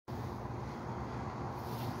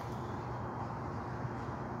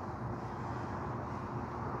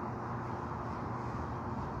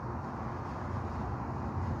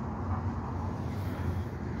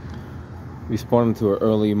Responding to an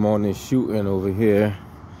early morning shooting over here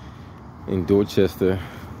in Dorchester.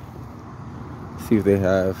 See if they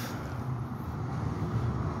have.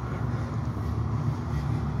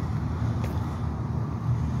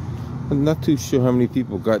 I'm not too sure how many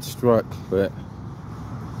people got struck, but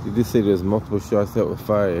they did say there's multiple shots that were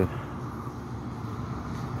fired.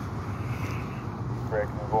 Greg,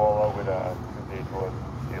 can go all out with 2 towards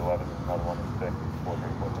C11, another one in 6, 4, 3,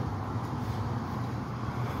 4, 6.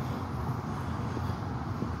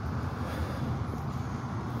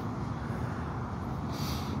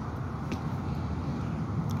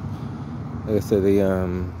 Like I said, they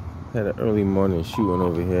had an early morning shooting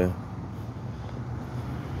over here.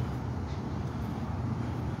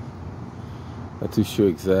 Not too sure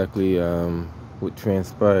exactly what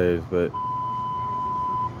transpired, but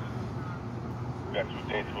We got 2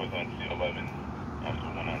 day tours on C11, also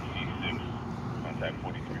 1 on C6, contact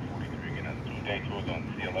 4343. Again, that's 2 day tours on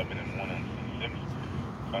C11 and 1 on C6,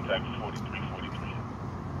 contact 4343.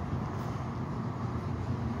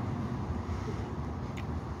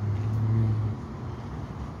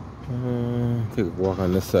 take a walk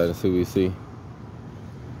on this side and see what we see.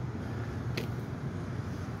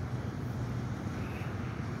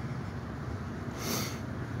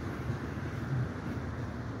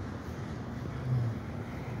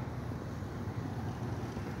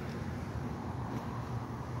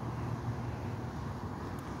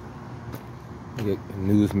 You got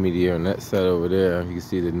news media on that side over there. You can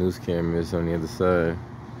see the news cameras on the other side.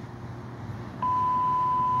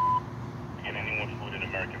 Again, anyone fluent in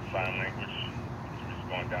American Sign Language, please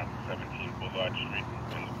respond down to 17 Bullard Street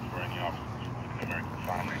and look for any officers fluent in American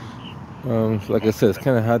Sign Language. Like I said, it's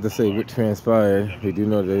kind of hard to say what transpired. We do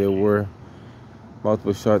know that there were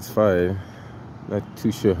multiple shots fired. Not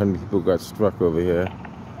too sure how many people got struck over here.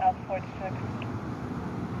 Alpha 46.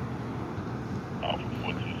 Alpha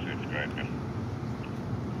 426, right?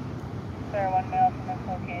 Sir, 1 male from this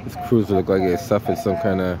location. This cruiser looked like it suffered some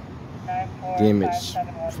kind of damage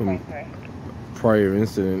from prior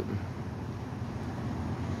incident.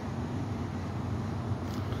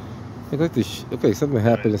 Look like something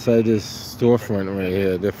happened inside this storefront right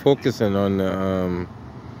here. They're focusing on the,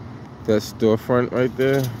 that storefront right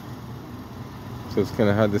there. So it's kind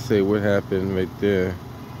of hard to say what happened right there.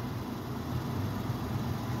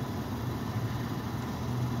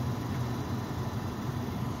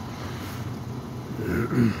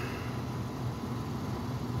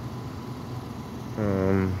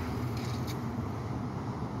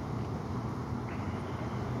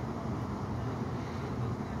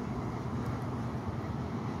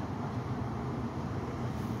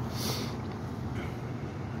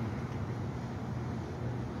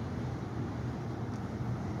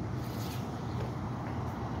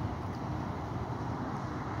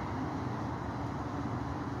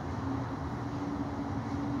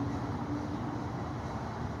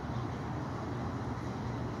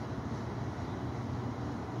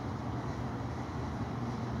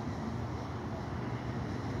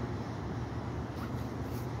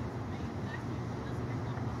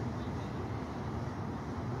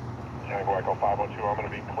 Tango Echo 502, I'm going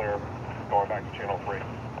to be clear going back to channel 3.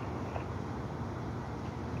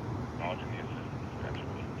 Acknowledging the assistance,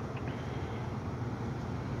 actually.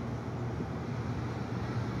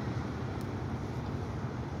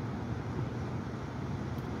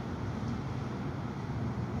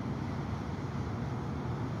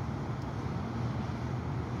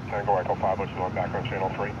 Tango Echo 502, I'm back on channel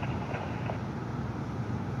 3.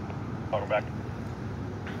 Welcome back.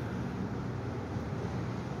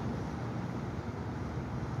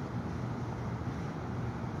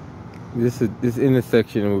 This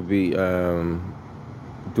intersection would be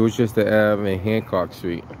Dorchester Ave and Hancock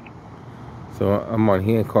Street. So I'm on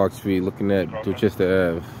Hancock Street looking at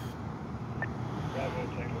Dorchester Ave.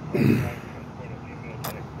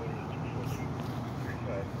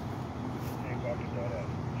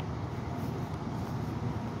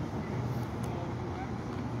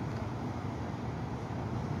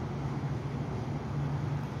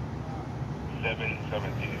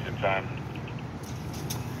 Is your time.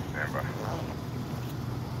 Stand by.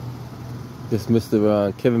 This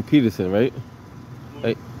Mr. Kevin Peterson, right?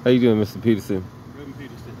 Hey, how you doing, Mr. Peterson? Reverend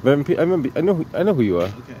Peterson. Reverend I know who you are.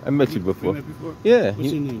 Okay. I met you before. We met before? Yeah.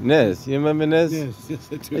 What's your name? Nez. You remember Nez? Yes,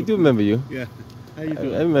 I do. I do remember you. Yeah. How you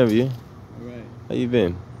doing? I remember you. All right. How you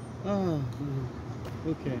been? Oh,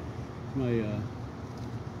 okay. It's my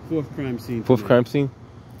fourth crime scene. Fourth tonight. crime scene?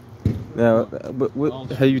 Now,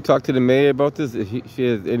 have you talked to the mayor about this? If she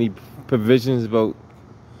has any provisions about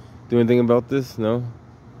doing anything about this? No?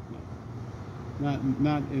 Not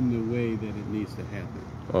in the way that it needs to happen.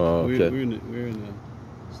 Oh, okay. We're in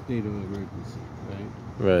state of emergency, right?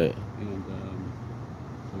 Right. And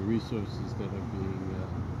the resources that are being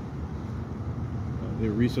there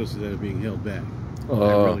are resources that are being held back. That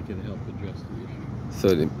really can help address the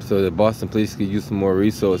issue. So the Boston police could use some more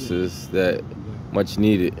resources that much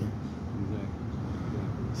needed. Exactly.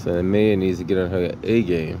 So the mayor needs to get on her A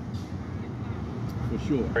game. For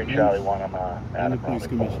sure. Charlie 1, I'm And the police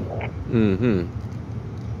commissioner. Mm-hmm.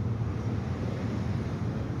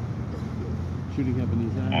 Shooting happened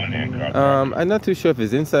inside. I'm not too sure if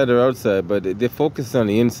it's inside or outside, but they're focused on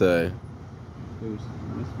the inside. There must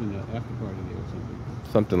have been an after party there or something.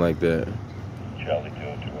 Something like that. Charlie 2, 2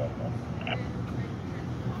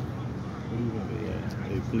 What do you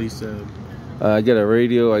have? A police. I got a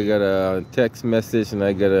radio, I got a text message, and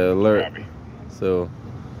I got an alert. So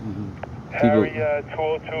people. Harry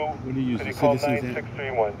 202. What do you use? City The call citizens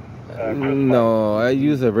 9631. No, I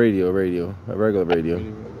use a radio, a regular radio.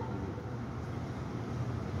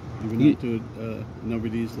 You went up to a number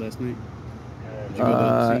of these last night? Did you go to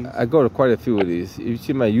the scenes? I go to quite a few of these. You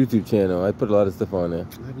see my YouTube channel, I put a lot of stuff on there.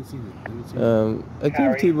 I haven't seen it. I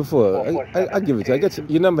gave it to you before. I give it to you. I get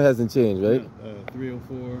your number hasn't changed, right?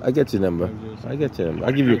 304. I get your number. I get your number.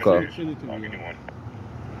 I'll give you a call. Send it to me.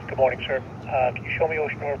 Good morning, sir. Can you show me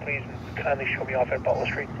Ocean Road, please, and kindly show me off at Butler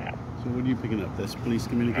Street? So what are you picking up? That's police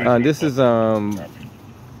communication? This is oh,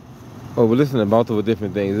 we're listening to multiple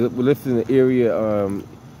different things. We're listening to area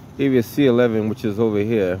C11, which is over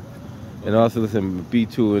here, and also listening to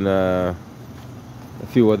B2 and a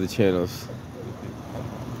few other channels.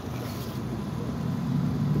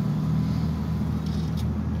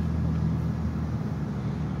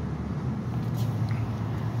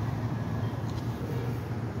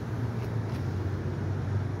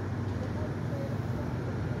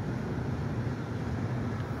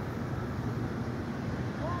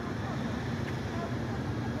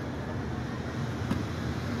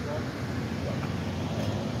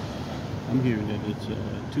 I'm hearing that it's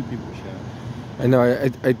 2 people shot. I know.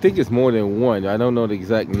 I think it's more than one. I don't know the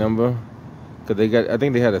exact number, cause I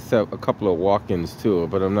think they had a couple of walk-ins too,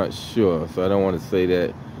 but I'm not sure. So I don't want to say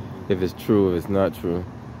that if it's true, if it's not true.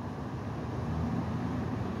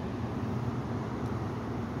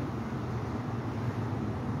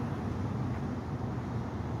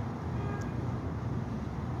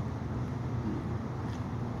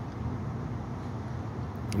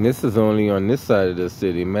 And this is only on this side of the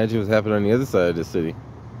city. Imagine what's happening on the other side of the city.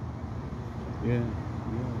 Yeah.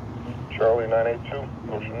 Charlie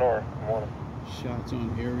 982, Ocean North. Good morning. Shots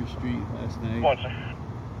on Erie Street last night. Come on, sir.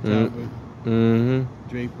 Talbot, Mm-hmm.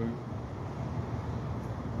 Draper.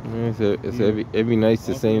 Yeah, it's every night's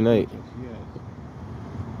the same night. Yeah.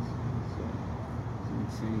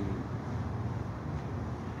 It's insane.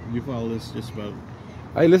 You follow this just about.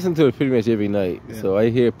 I listen to it pretty much every night, Yeah. so I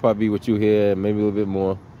hear probably what you hear, maybe a little bit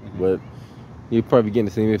more, but you're probably getting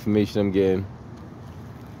the same information I'm getting.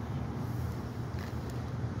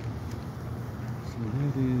 So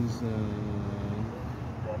that is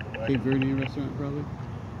Cape Verde restaurant, probably.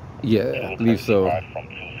 Yeah, I believe so. From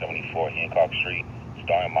 274 Hancock Street,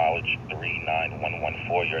 starting mileage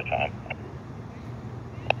 39114, your time.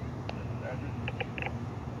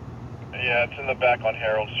 Yeah, it's in the back on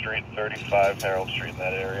Harold Street, 35 Harold Street in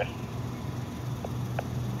that area.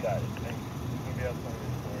 Got it.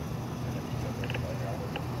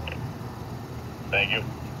 Thank you.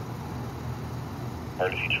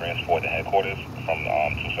 Emergency transport to headquarters from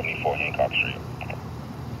 274 Hancock Street.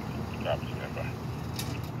 Copy, stand by.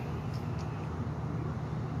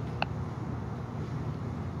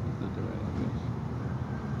 That's not the right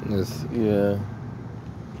address. Yeah.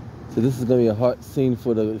 So this is gonna be a hot scene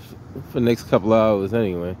for the next couple hours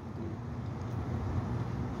anyway.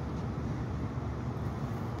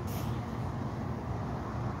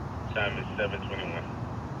 Time is 7:21.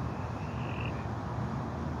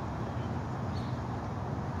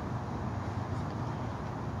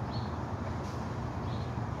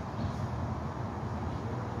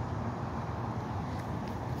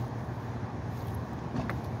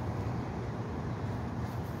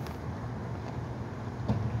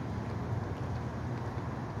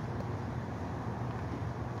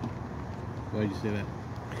 Why'd you say that?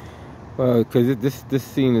 Well, because this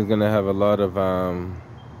scene is gonna have a lot of I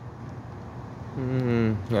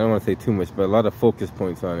don't want to say too much, but a lot of focus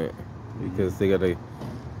points on it because they gotta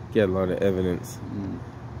get a lot of evidence.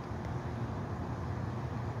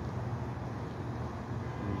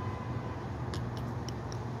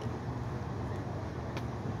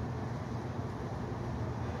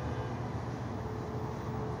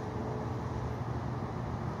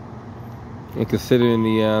 And considering the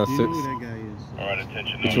Do you know who that guy is? All right,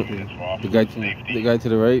 attention, Which all one? units for officer the safety. guy to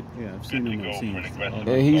the right. Yeah, I've seen him on scenes.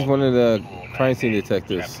 Yeah, he's one of the crime scene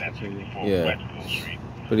detectives. Yeah,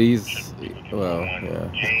 but he's well, yeah,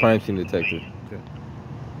 he's crime scene detective. Okay.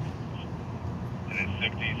 In his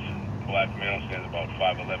 60s, black male, stands about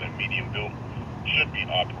 5'11", medium built, should be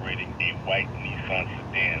operating a white Nissan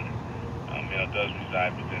sedan. Male does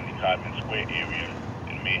reside within the Codman Square area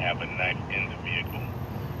and may have a knife in the vehicle.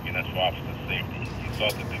 Again, that's for officer safety. He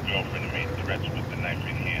assaulted the girlfriend and made threats with the knife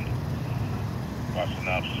in hand. Boston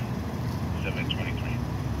Ops 723.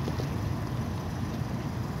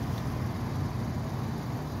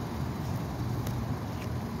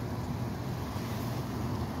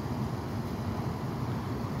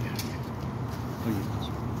 Oh,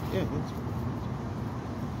 yeah, that's right.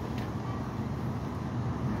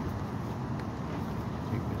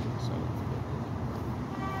 Take pictures.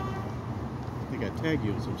 I think I tagged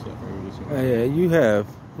you on some stuff earlier. Yeah, you have.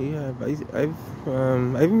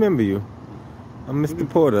 I remember you. I'm Mr.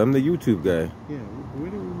 Porter. I'm the YouTube guy. Yeah, where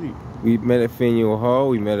did we meet? We met at Faneuil Hall.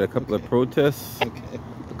 We met at a couple of protests, Okay.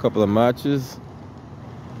 a couple of marches.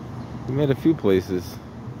 We met a few places.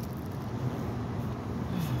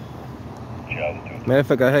 Matter of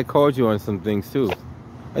fact, I had called you on some things too.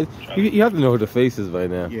 You have to know who the face is by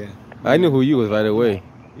now. Yeah. I knew who you was right away.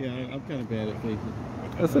 Yeah, I'm kind of bad at faces.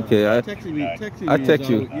 That's okay. Texting me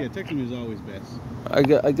texting me is always best. I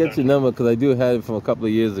get your number because I do have it from a couple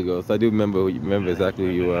of years ago, so I do remember exactly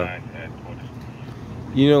who you are.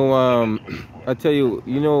 You know, I tell you,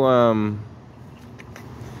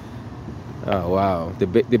 oh wow, the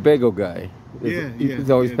bagel guy. He's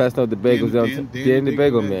always passing out the bagels. Dan the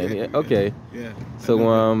bagel man. Yeah, okay. Yeah. So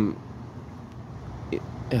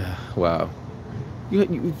wow.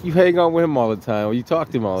 You hang out with him all the time, or you talk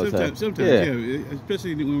to him all the time. Sometimes, yeah.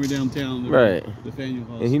 Especially when we're downtown. Right. The Faneuil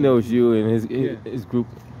Hall. And he knows you, and his group,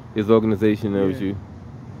 his organization knows you.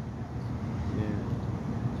 Yeah.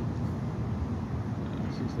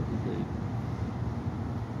 She's looking great.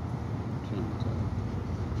 Trying to talk.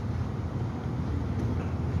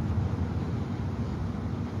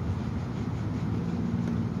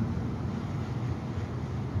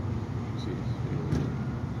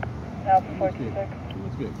 Alpha 46.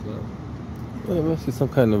 Must be a club. Well, it must be some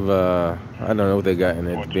kind of, I don't know what they got in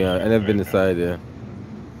it, to be honest. I've never been inside there.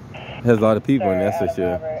 It has a lot of people in there, that's for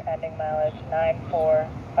sure. Robert, ending mileage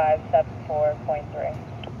 94574.3.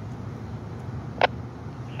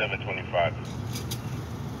 725.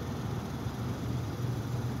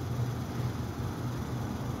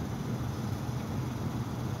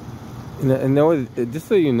 And just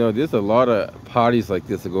so you know, there's a lot of parties like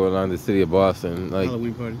this that go on in the city of Boston. Like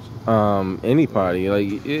Halloween parties? Any party.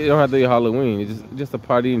 Like it don't have to be Halloween. It's just a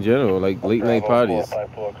party in general, like late night parties.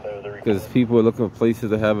 Because people are looking for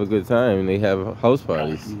places to have a good time, and they have house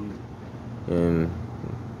parties. Mm-hmm. And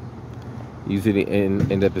usually they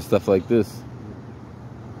end up in stuff like this.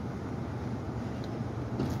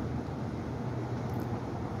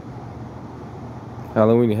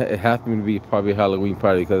 Halloween, it happened to be probably a Halloween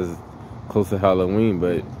party because it's close to Halloween,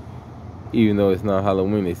 but even though it's not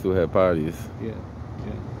Halloween, they still have parties. Yeah.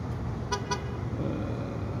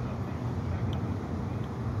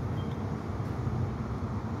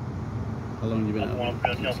 How long have you been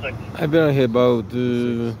out? I've been out here about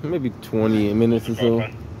maybe 20 minutes or so.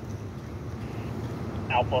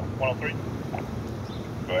 Alpha 103.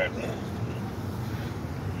 Go ahead.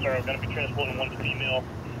 Sir, I'm going to be transporting one female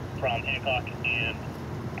from Hancock and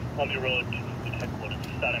Columbia Road to headquarters.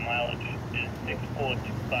 Starting mileage is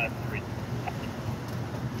 64253.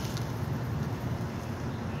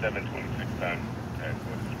 726 time.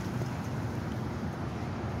 Headquarters.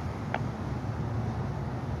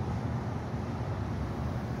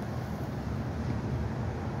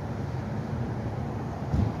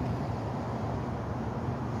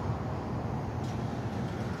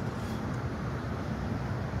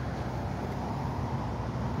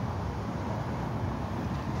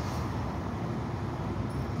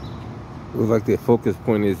 It was like the focus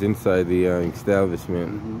point is inside the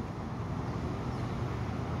establishment. Mm-hmm.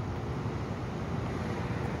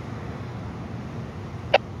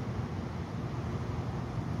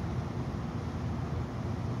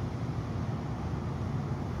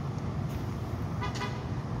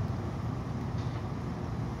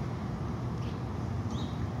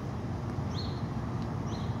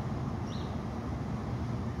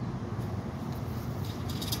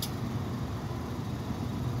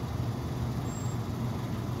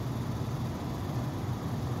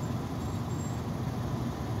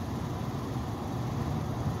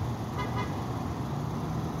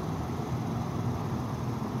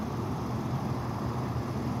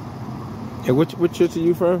 Hey, which church are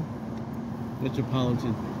you from?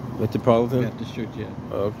 Metropolitan Metropolitan? Baptist Church, yeah.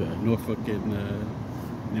 Oh, okay. Norfolk and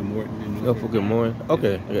near Morton and Norfolk and Morton?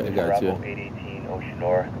 Okay, I got you. Bravo 818 Ocean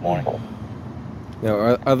North. Good morning. Now,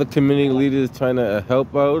 are other community leaders trying to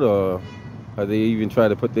help out, or are they even trying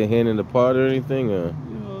to put their hand in the pot or anything? Or?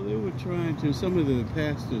 You know, they were trying to. Some of the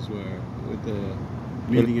pastors were with the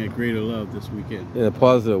meeting at Greater Love this weekend. In a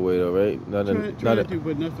positive way, though, right? Not Tried to,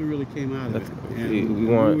 but nothing really came out of it. And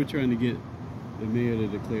we were trying to get the mayor to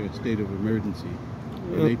declare a state of emergency,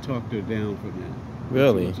 and they talked her down from that.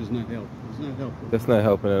 Really? Which is not helpful. It's not helpful. That's not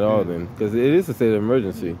helping at all, then, because it is a state of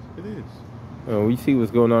emergency. It is. We see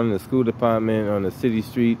what's going on in the school department, on the city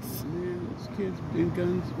streets. Man, it's kids with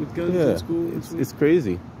guns in school. It's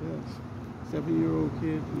crazy. Yes. 7-year-old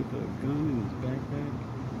kid with a gun in his backpack.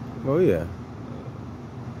 Oh yeah.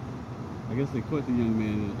 I guess they caught the young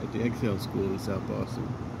man at the Excel school in South Boston.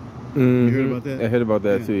 Mm-hmm. You heard about that? I heard about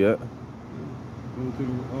that too. Yeah. Going through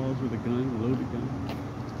the halls with a gun, a loaded gun.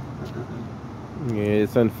 Yeah,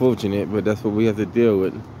 it's unfortunate, but that's what we have to deal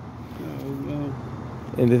with. Well,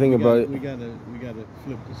 and the thing about it, we gotta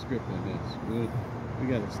flip the script on this. We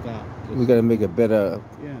gotta stop. We gotta make a better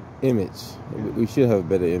image. Yeah. We should have a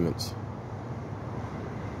better image.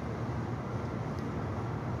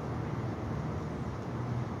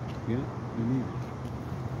 Yeah, we need it.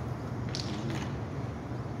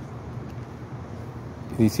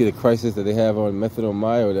 You see the crisis that they have on Methadone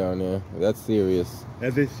Mayo down there. That's serious.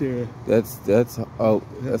 That's serious. That's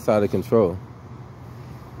out of control.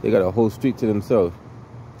 They got a whole street to themselves.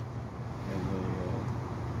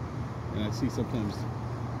 And I see sometimes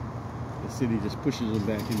the city just pushes them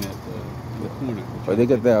back in that the corner. But they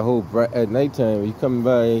got that whole at nighttime. You come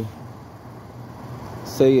by,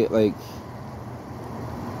 say it like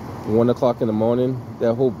 1 o'clock in the morning.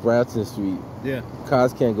 That whole Bratton Street. Yeah.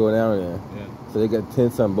 Cars can't go down there. Yeah. So they got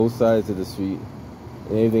tents on both sides of the street,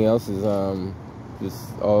 and everything else is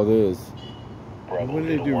just all there is. What do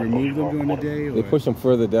they do? Remove them during the day? Or? They push them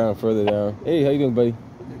further down, further down. Hey, how you doing, buddy?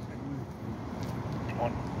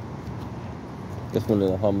 That's one of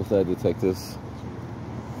the homicide detectives.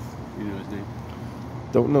 You know his name?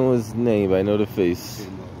 Don't know his name, but I know the face.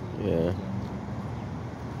 Yeah.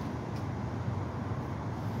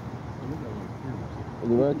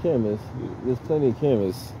 There are cameras. There's plenty of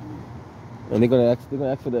cameras. And they're gonna ask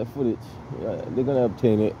for that footage. They're gonna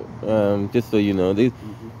obtain it. Just so you know, they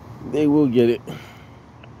will get it.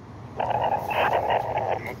 Lima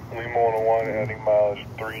 101 heading mileage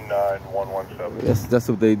 39117. That's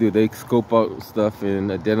what they do. They scope out stuff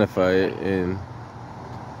and identify it and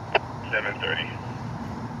 730.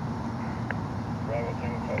 Bravo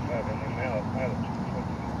 755 and then mileage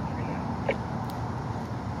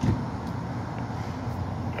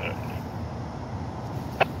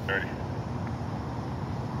 30.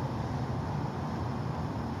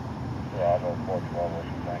 Bravo 412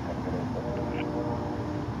 Ocean Bank.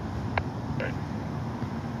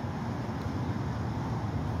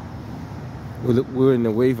 we're in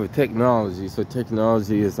the wave of technology, so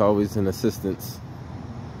technology is always an assistance.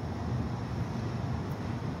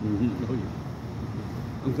 Mm-hmm. Oh, yeah.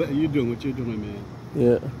 I'm glad you're doing what you're doing, man.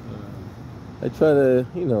 Yeah. I try to,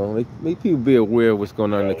 make people be aware of what's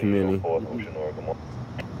going on in the community.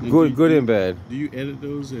 Good and bad. Do you edit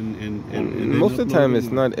those and most of the time it's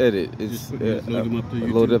not edit. It's load them up to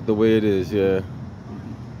YouTube? load up the way it is. Yeah.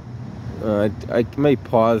 I may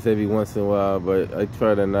pause every once in a while, but I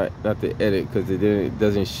try to not to edit because it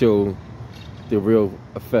doesn't show the real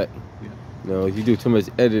effect. Yeah. If you do too much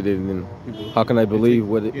editing, then how can I believe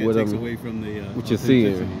what takes away from the what you're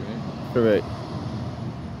seeing? Right? Correct.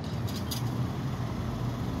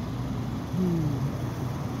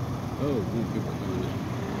 Oh, more people coming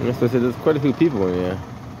in. That's what I said. There's quite a few people in there.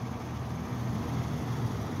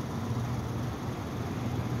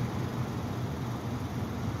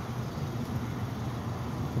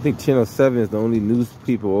 I think Channel 7 is the only news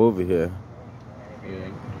people over here. Yeah.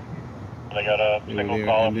 I got a single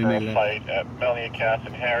call for a fight at Melnia Cass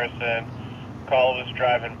and Harrison. Caller was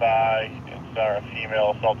driving by and saw a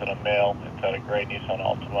female assaulted a male inside a gray Nissan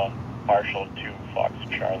Altima, partial to Fox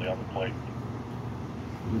Charlie on the plate.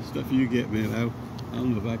 The stuff you get, man, I don't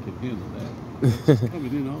know if I can handle that.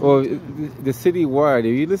 Coming in all Well, the time. the citywide,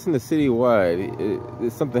 if you listen to citywide,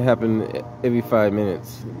 there's something happening every 5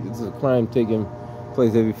 minutes. There's a crime taking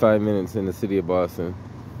place every 5 minutes in the city of Boston.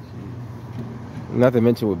 Not to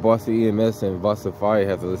mention what Boston EMS and Boston Fire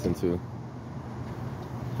have to listen to.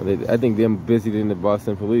 I think they're busier than the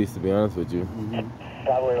Boston police, to be honest with you. Mm-hmm.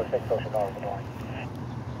 Bravo 06 Ocean North. Good morning.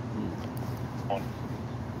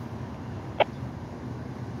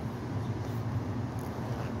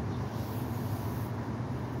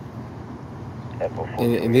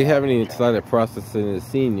 And they haven't even started processing the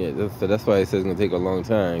scene yet. So that's why it says it's going to take a long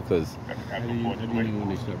time. Because how do you know when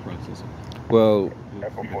they start processing? Well, The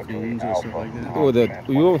phones or stuff like that? well,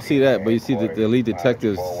 you won't see that, but you see that the lead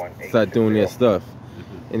detectives start doing their stuff,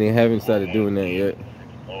 and they haven't started doing that yet.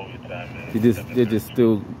 They're just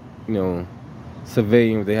still, you know,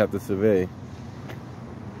 surveying what they have to survey.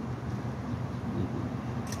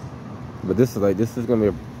 But this is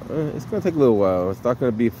gonna be it's gonna take a little while. It's not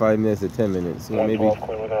gonna be 5 minutes or 10 minutes. So maybe.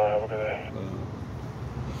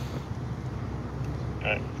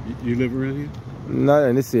 You live around here? Not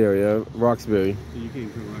in this area, Roxbury. So you came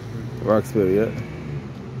from Roxbury? Roxbury, yeah.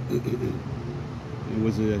 And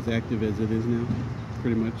was it as active as it is now?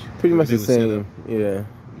 Pretty much? Pretty much the same, yeah.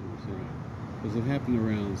 Does it happen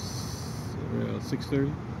around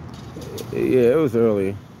 6:30? Yeah, it was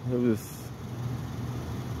early. It was,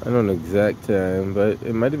 I don't know the exact time, but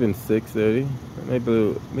it might have been 6:30.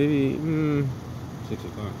 Maybe 6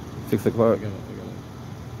 o'clock. 6 o'clock. I got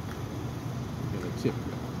a tip.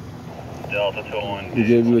 Delta 201. He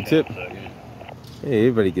gave you a tip? Yeah. Hey,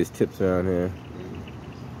 everybody gets tips around here.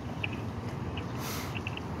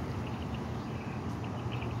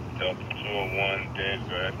 Delta 201, Dave,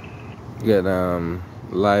 go ahead. You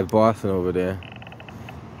got Live Boston over there.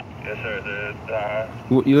 Yes, sir.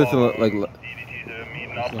 You listen to, like, DDTs are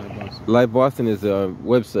meeting up. Live Boston is a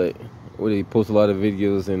website where they post a lot of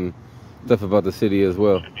videos and stuff about the city as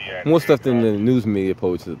well. More stuff than the news media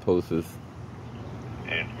posts.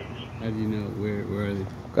 How do you know where are they?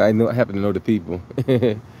 I happen to know the people.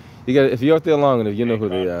 You got, if you're out there long enough, you know who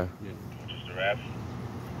they are. Yeah. Just a wrap.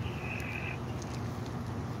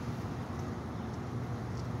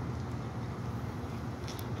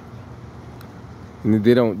 And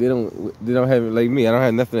they don't have it like me. I don't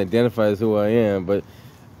have nothing that identifies who I am, but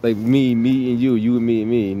like me and you and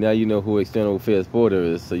me. Now you know who External Affairs Porter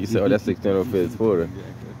is. So you say, oh, that's External Affairs Porter. Exactly.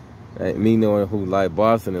 Right? Me knowing who Live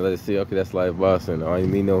Boston is, let's say, okay, that's Live Boston. Or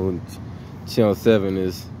me know who Channel 7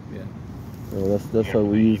 is. Yeah. Well, that's how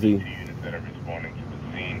we usually. Units that are responding to the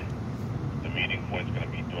scene. The meeting point's going to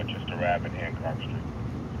be Dorchester Ave and Hancock Street.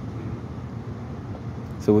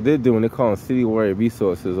 So what they're doing, they're calling citywide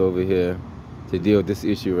resources over here to deal with this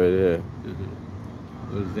issue right here.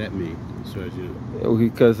 What does that mean? As far as you know?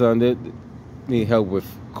 Because they need help with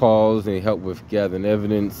calls, they need help with gathering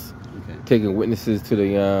evidence, taking witnesses to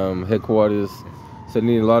the headquarters. So they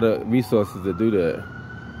need a lot of resources to do that.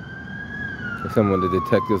 Some of the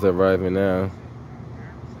detectives are arriving now.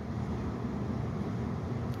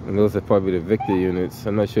 And those are probably the Victor units.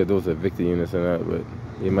 I'm not sure if those are Victor units or not, but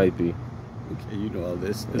they might be. Okay, you know all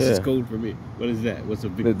this. This is code for me. What is that? What's a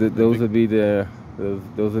victim? Those would be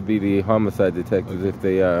the homicide detectives if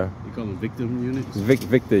they are. You call them victim units?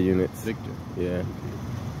 Victor units. Victor. Yeah. Okay.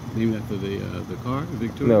 Named after the car,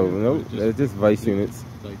 Victoria? No, they're just vice units.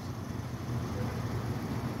 Vice.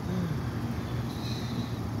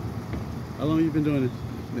 How long have you been doing this,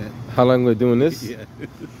 Matt? How long we're doing this? Yeah.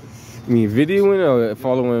 You mean videoing or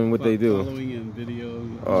following what they do? Following and video.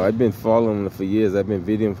 Oh, I've been following them for years. I've been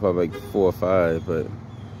videoing for like 4 or 5, but.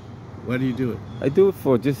 Why do you do it? I do it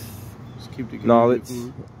for just keep the knowledge,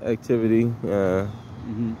 activity. That's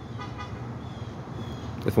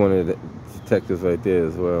one of the detectives right there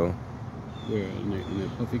as well. Where, in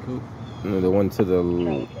that puffy coat? No, the one to the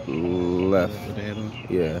left. With the hat on?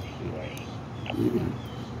 Yeah.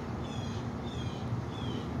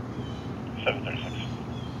 736.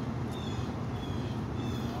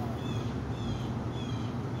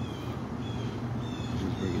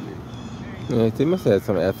 Yeah, they must have had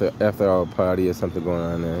some after hour party or something going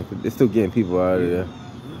on there. They're still getting people out of there.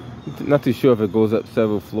 Not too sure if it goes up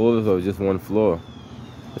several floors or just one floor.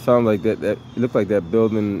 It sounds like that. It looked like that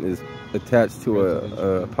building is attached to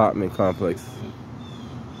a apartment complex.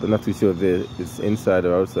 But not too sure if it's inside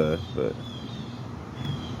or outside. But.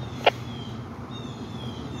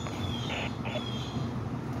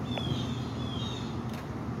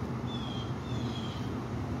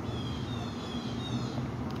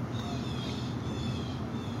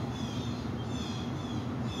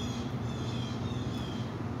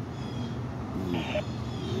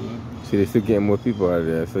 See, they're still getting more people out of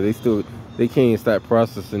there, so they can't even start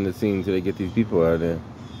processing the scene until they get these people out of there.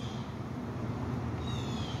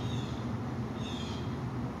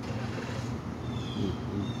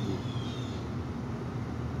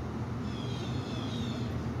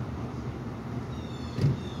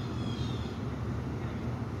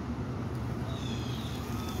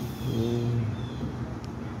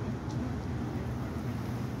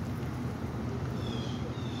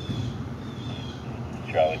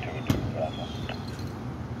 Charlie 202.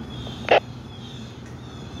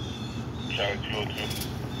 Charlie 202.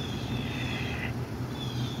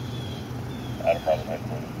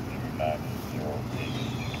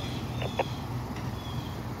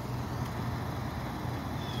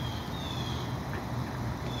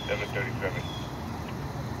 737.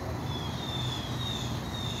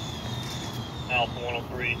 Alpha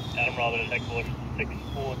 103, Adam Robert at headquarters,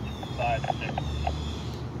 6456.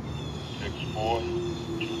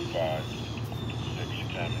 6426 times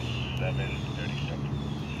 737.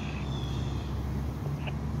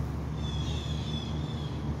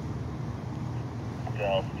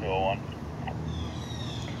 Alpha 201.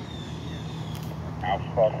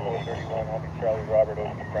 Alpha 431, I'll be Charlie Robert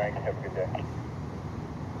over to Frank. Have a good day.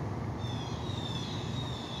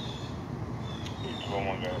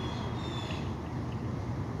 201, guys.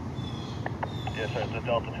 Yes, sir, it's a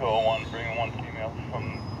Delta 201, bringing one female from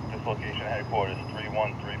this location headquarters,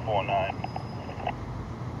 31349.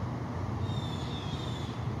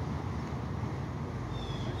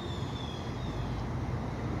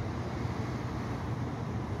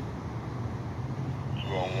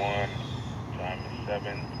 Time is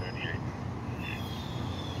 7:38.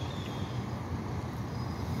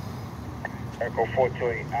 Echo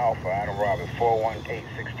 428 Alpha, Adam Robert,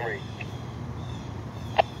 41863.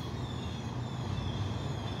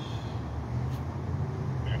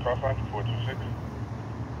 Crossline 426.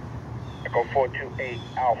 Echo 428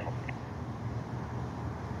 Alpha.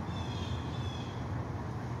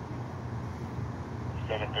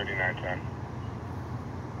 $7:39 time.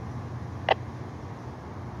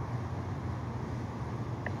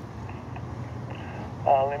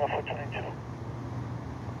 Lima 422.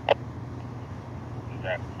 Is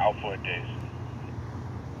that Alpha or Days?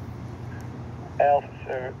 Alpha,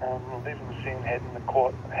 sir. Leaving the scene, heading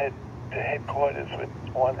head to headquarters with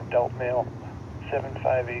one adult male,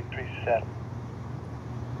 75837.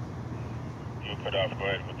 You cut off. Go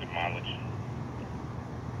ahead with the mileage.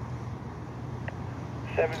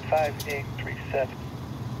 75837.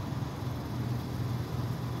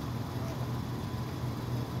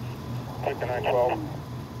 Take the 912.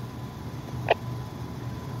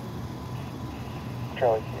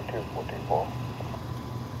 Charlie 224.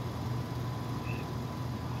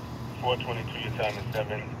 422, your time is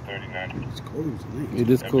 7:39. It's cold tonight. It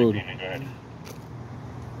is cold. Go ahead.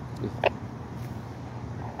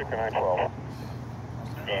 Take the 912.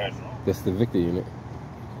 Go ahead. That's the Victor unit.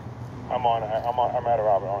 I'm at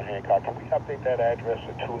Robert on Hancock. Can we update that address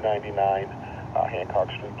to 299 Hancock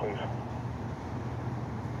Street, please?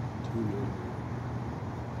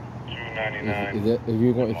 299. If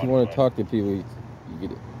you want to talk to people, you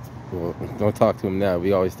get it. Well, don't talk to him now.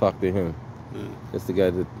 We always talk to him. That's the guy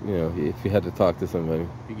that, you know, if you had to talk to somebody.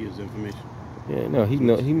 He gives information. Yeah, no, he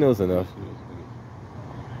knows enough.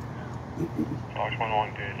 Dodge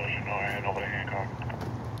 11 did let you know I head over to Hancock.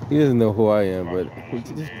 He doesn't know who I am, but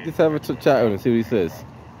just have a chat with him and see what he says.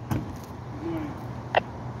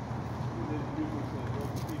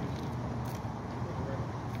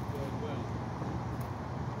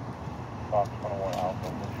 Fox 101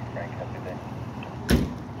 Alpha, Frank, have a good day.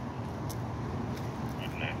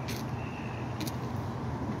 Good night.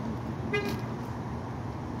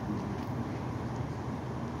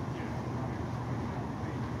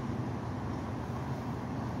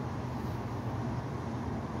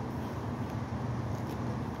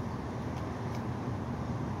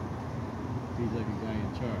 He's like a guy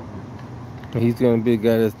in charge. He's going to be the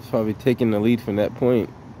guy that's probably taking the lead from that point.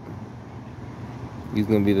 He's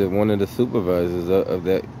going to be one of the supervisors of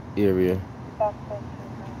that area. Fox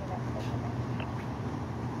 429.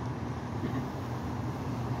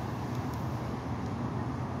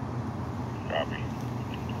 Copy.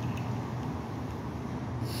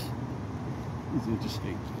 He's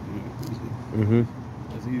interesting. Mm-hmm.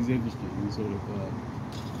 He's interesting. He's sort of,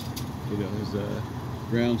 his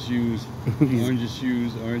brown shoes, orange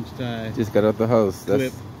shoes, orange tie. Just got out the house.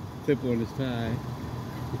 Clip on his tie.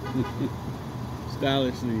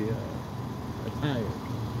 Stylishly attired.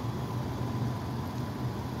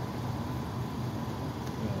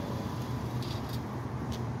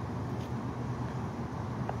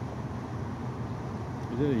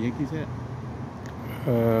 Is that a Yankees hat?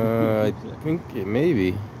 I think it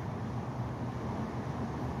maybe.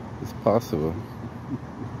 It's possible.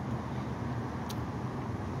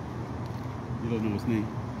 You don't know his name?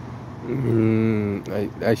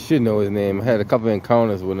 I should know his name. I had a couple of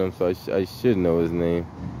encounters with him, so I should know his name.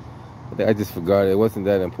 I just forgot it. It wasn't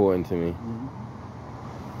that important to me.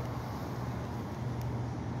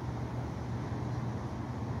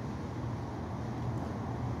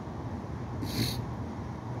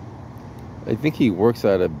 I think he works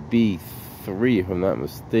out of B3, if I'm not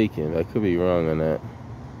mistaken. I could be wrong on that.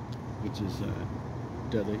 Which is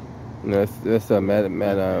Dudley. No, that's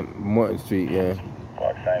Morton Street, yeah.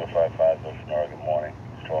 Fox 955, Sonora, good morning.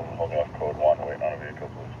 Stroll holding off code 1, waiting on a vehicle,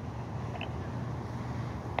 please.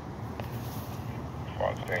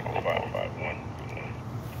 Fox Tango 551.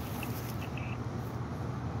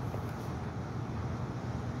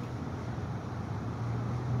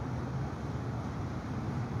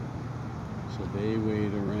 So they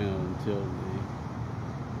wait around until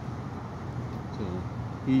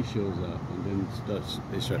he shows up, and then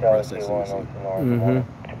they start processing. Well,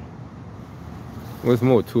 there's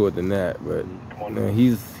more to it than that, but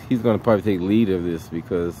he's going to probably take lead of this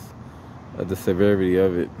because of the severity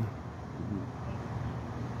of it.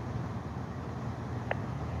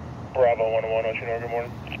 Bravo 101, Ocean, good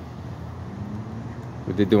morning.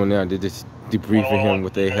 What they're doing now, they're just debriefing him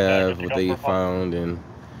what they have, what they found, and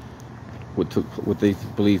what they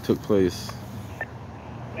believe took place.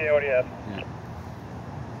 Yeah, what do you have?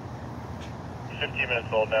 15 minutes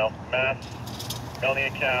old now. Mass,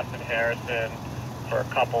 Elliott, Cass, and Harrison for a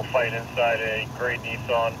couple fight inside a gray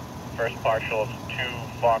Nissan. First partial of 2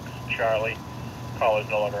 Fox Charlie. Caller's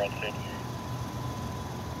no longer on scene.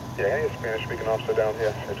 Yeah, I need a Spanish-speaking officer down here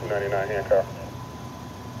at 299 Hancock.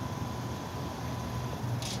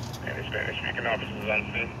 Any Spanish-speaking officers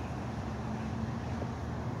on scene?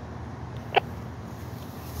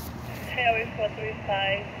 Harry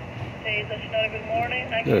 435. Hey, good morning.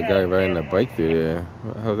 Got a guy riding a bike through there.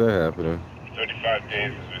 How's that happening? 35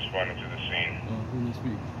 days is responding to the scene. Who must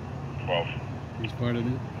be? 12. He's part of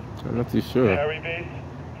it? I'm not too sure. Harry base?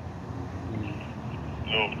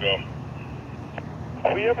 Lube, go.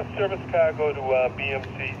 We have a service car go to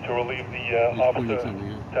BMC to relieve the officer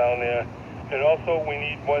down there. And also we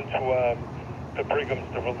need one to Brigham's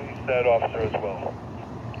to release that officer as well.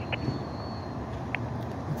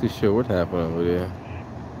 Not too sure what happened over there.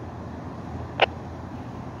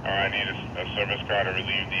 Alright, I need a service car to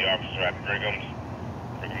relieve the officer at Brigham's.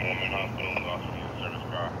 Brigham Women Hospital also needs a service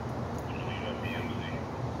car to relieve at BMC.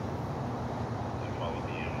 And follow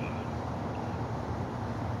the ambulance.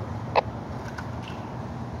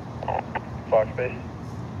 Fox base?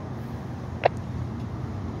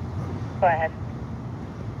 Go ahead.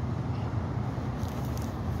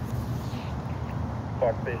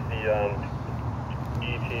 Fox base, the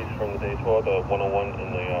ETs from the day tour, the 101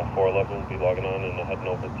 and the 411 will be logging on and heading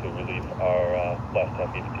over to relieve our last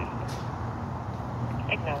half ETs.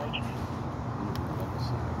 Acknowledge.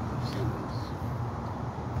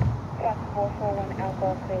 Fox 441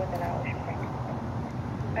 alcohol clear within our ocean break.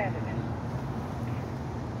 Bandage.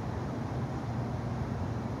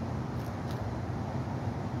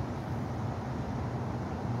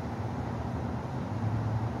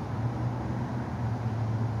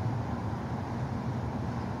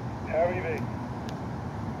 Harry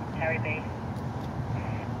base.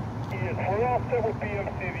 Yes, we're all set with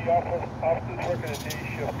BMC. The officer's working a day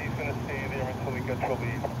shift. He's going to stay there until he gets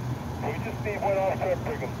relieved. So we just need one officer at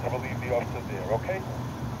Brigham's to relieve the officer there, okay?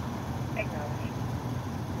 Acknowledge.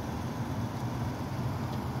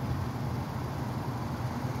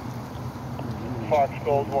 Fox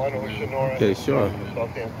Gold 1, Ocean Nora. Okay, sure.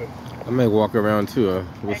 Southampton. I may walk around too.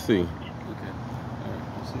 We'll see. Okay.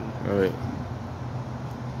 All right.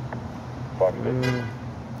 Fox base.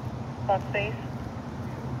 Fox base.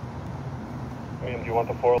 William, do you want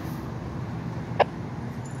the 4?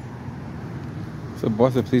 So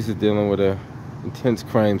Boston Police is dealing with a intense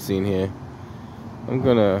crime scene here. I'm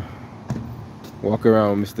gonna walk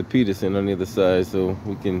around with Mr. Peterson on the other side so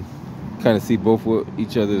we can kind of see both what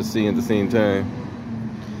each other is seeing at the same time.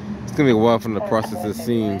 It's gonna be a while from the process of the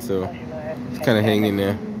scene, so just kind of hang in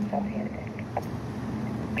there.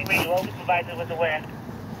 Local supervisor was aware.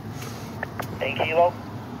 Thank you, Kilo.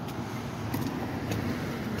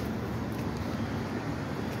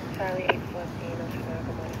 Charlie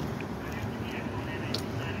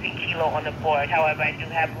 814, Kilo on the board. However, I do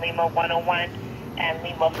have Lima 101 and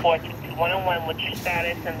Lima 422. 101, what's your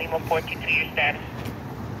status? And Lima 422, your status?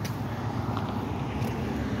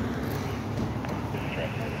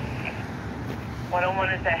 One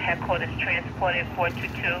is at headquarters transported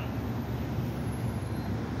 422.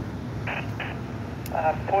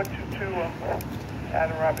 422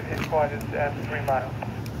 Adam Robert headquarters at 3 miles.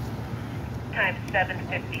 Time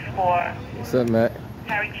 7:54. What's up, Matt?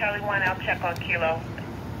 Harry Charlie 1, I'll check on Kilo.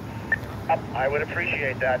 I would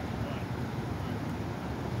appreciate that.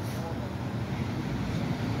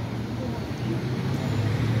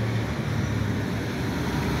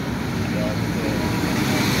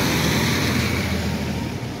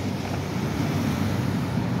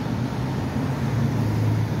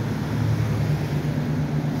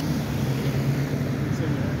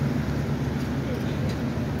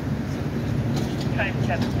 Time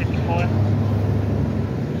 7:54.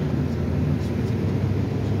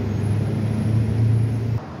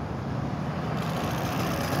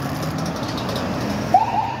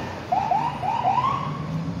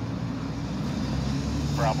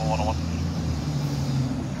 Bravo 101.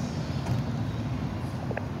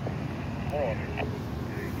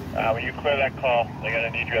 When you clear that call, they're going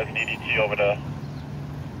to need you as an EDT over to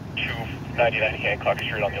 299 Hancock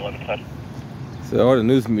Street on the 11th side. So all the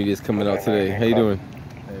news media is coming out today. How you doing?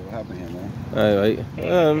 Hey, what happened here, man? All right.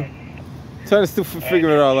 Trying to still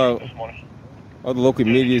figure it all out. All the local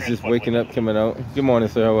media is just waking up, coming out. Good morning,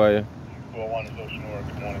 sir. How are you? Good morning.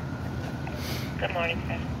 Good morning,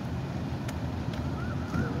 sir.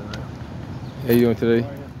 How you doing today?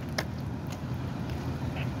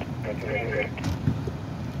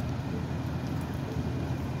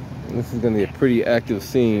 This is going to be a pretty active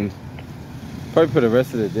scene. Probably for the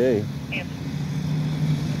rest of the day. Yeah.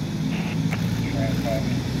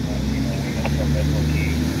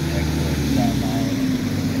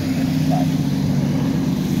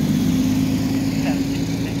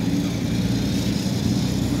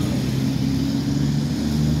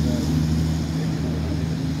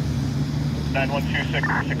 9126,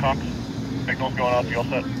 Hancock. Signal's going off, you all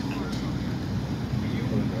set?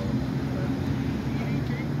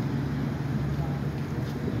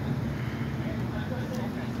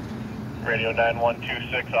 Radio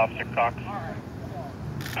 9126, Officer Cox.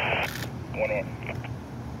 1-1.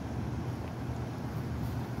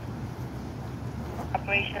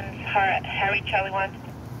 Operations Harry Charlie 1.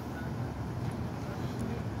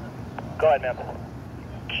 Go ahead, ma'am.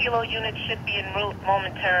 Kilo units should be en route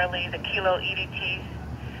momentarily. The Kilo EDTs,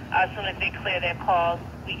 as soon as they clear their calls,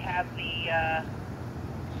 we have the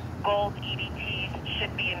Gold EDTs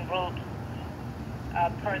should be en route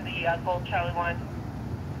per the Gold Charlie 1.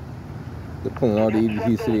 They're pulling all the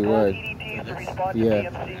EDTs citywide. EDTs to respond to Yeah.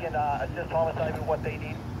 PMC and assist homicide with what they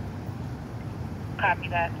need. Copy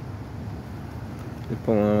that. They're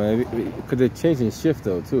pulling because they're changing shift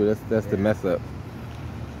though too. That's the mess up.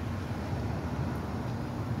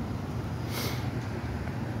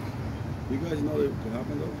 You guys know what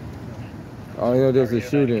happened though? Oh, I know there was a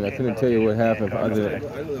shooting. I couldn't tell you what happened. I know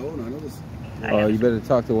the owner. I know this. Oh, you better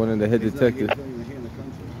talk to one of the head detectives.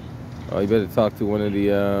 Oh, you better talk to one of the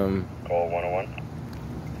Call 101.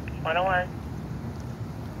 101.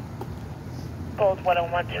 Gold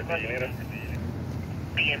 101 to Where do you need her?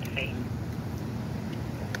 BMC.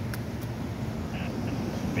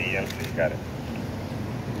 BMC, got it.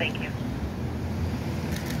 Thank you.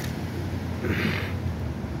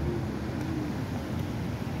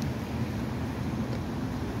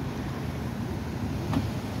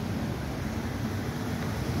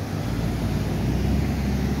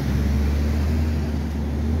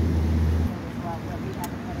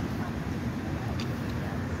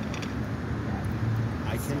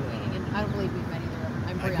 I don't believe we've met either.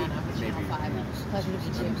 I'm Brianna with Channel 5. Pleasure to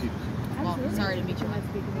meet you. Well, sorry to meet you.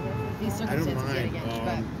 These circumstances yet again,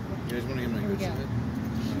 but You guys want to get my here we go. How's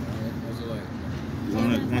it like? You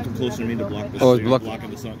want to come closer to me to block this? Oh, it's blocked.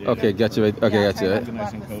 Blocking the sun. Yeah. Okay, got you right. Okay, Yeah, got you I right. tried to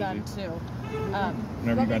block the sun too.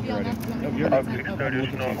 Whenever you guys are ready. Nope, you're About ready.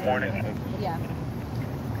 6:30 in the morning. Yeah.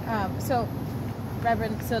 So,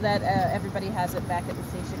 Reverend, so that everybody has it back at the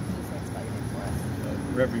station, can you say it's about your name for us?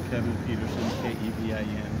 Reverend Kevin Peterson,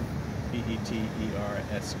 K-E-V-I-N,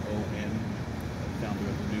 P-E-T-E-R-S-O-N, founder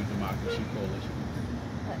of the New Democracy Coalition.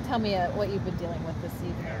 Tell me what you've been dealing with this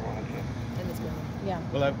evening in this building. Yeah.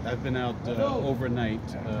 Well, I've been out overnight,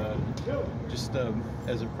 just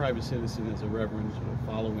as a private citizen, as a reverend,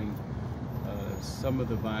 following some of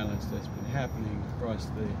the violence that's been happening across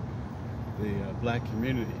the black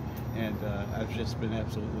community, and I've just been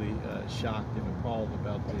absolutely shocked and appalled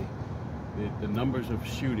about the numbers of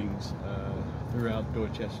shootings throughout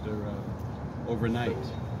Dorchester overnight.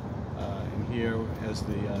 And here, as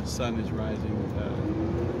the sun is rising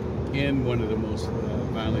in one of the most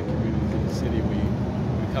violent communities in the city, we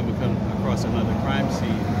come across another crime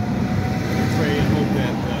scene. We pray and hope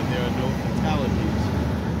that there are no fatalities,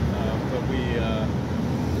 but we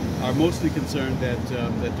are mostly concerned that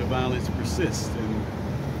the violence persists,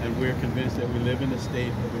 and we're convinced that we live in a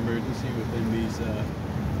state of emergency within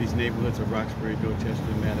these neighborhoods of Roxbury,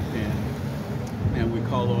 Dorchester, and Mattapan. And we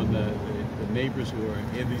call on the neighbors who are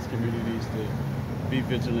in these communities to be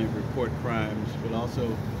vigilant, report crimes, but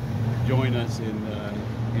also join us in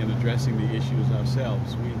addressing the issues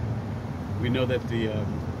ourselves. We know that the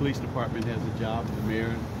police department has a job, the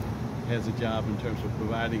mayor has a job in terms of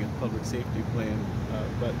providing a public safety plan,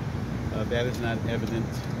 but that is not evident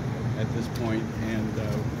at this point, and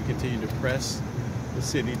we continue to press the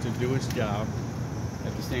city to do its job.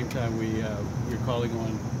 At the same time, we're calling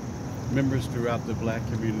on members throughout the black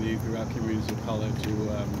community, throughout communities of color,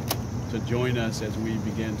 to join us as we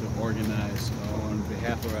begin to organize on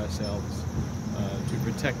behalf of ourselves to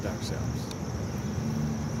protect ourselves.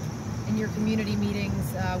 And your community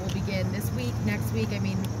meetings will begin this week, next week? I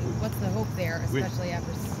mean, what's the hope there, especially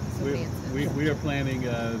after so many incidents? We are planning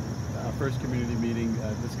our first community meeting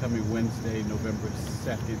this coming Wednesday, November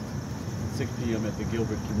 2nd, 6 p.m. at the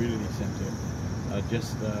Gilbert Community Center,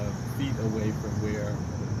 just feet away from where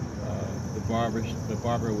the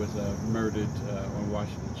barber was murdered on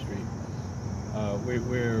Washington Street.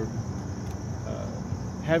 We're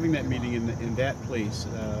having that meeting in that place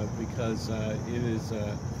because it is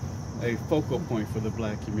a focal point for the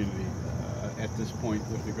black community at this point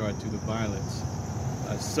with regard to the violence.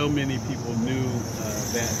 So many people knew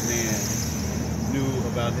that man, knew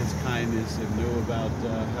about his kindness, and knew about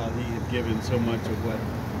how he had given so much of what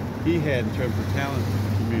he had in terms of talent to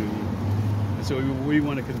the community. And so we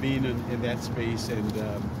want to convene in that space, and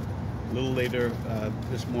a little later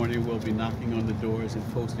this morning we'll be knocking on the doors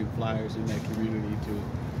and posting flyers in that community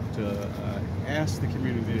to ask the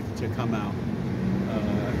community to come out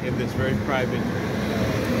in this very private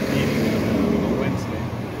meeting on Wednesday.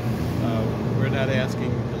 We're not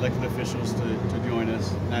asking elected officials to join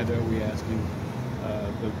us, neither are we asking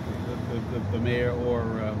the mayor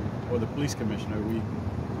or the police commissioner.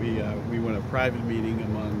 We want a private meeting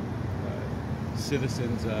among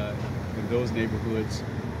citizens in those neighborhoods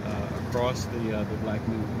across the black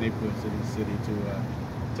neighborhoods in the city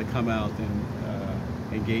to come out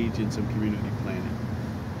and engage in some community planning.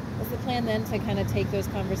 Is the plan then to kind of take those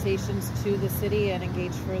conversations to the city and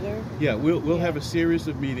engage further? Yeah, we'll have a series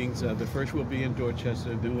of meetings. The first will be in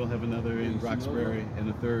Dorchester, then we'll have another in Roxbury, and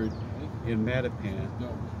a third in Mattapan.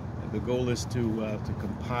 The goal is to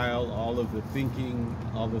compile all of the thinking,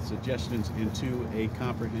 all the suggestions into a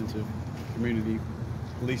comprehensive community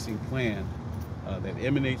policing plan that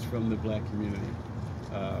emanates from the black community.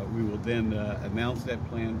 We will then announce that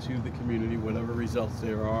plan to the community, whatever results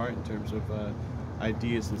there are in terms of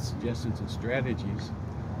ideas and suggestions and strategies.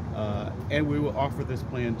 And we will offer this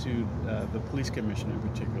plan to the police commissioner in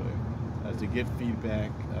particular to get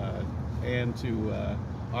feedback and to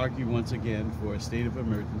argue once again for a state of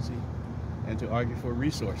emergency and to argue for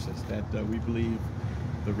resources that we believe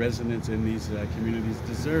the residents in these communities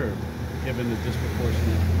deserve, given the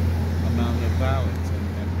disproportionate amount of violence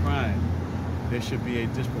and crime. There should be a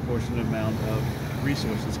disproportionate amount of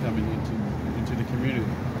resources coming into the community.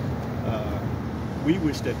 We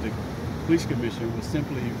wish that the police commissioner would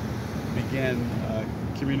simply begin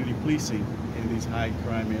community policing in these high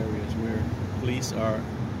crime areas where police are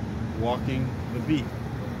walking the beat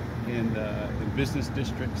in business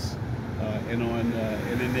districts and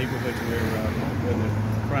in neighborhoods where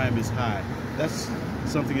the crime is high. That's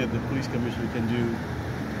something that the police commissioner can do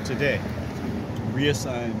today.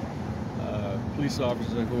 Reassign police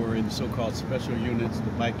officers who are in so-called special units,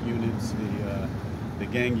 the bike units, the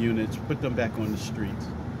gang units, put them back on the streets,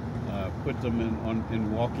 put them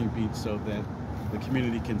in walking beats so that the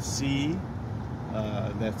community can see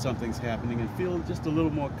that something's happening and feel just a little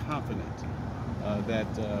more confident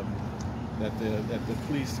that the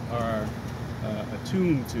police are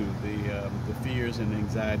attuned to the fears and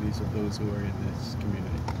anxieties of those who are in this community.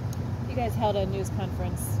 You guys held a news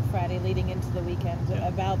conference Friday leading into the weekend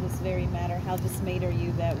about this very matter. How dismayed are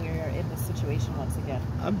you that we're in this situation once again?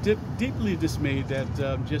 I'm deeply dismayed that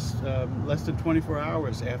just less than 24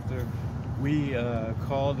 hours after we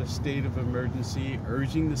called a state of emergency,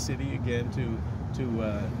 urging the city again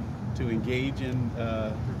to engage in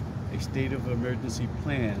a state of emergency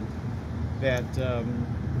plan, that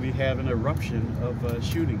we have an eruption of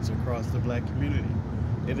shootings across the black community.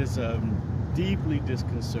 It is deeply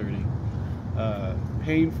disconcerting,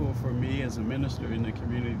 painful for me as a minister in the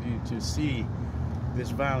community to see this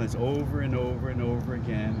violence over and over and over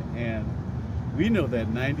again. And we know that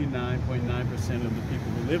 99.9% of the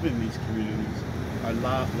people who live in these communities are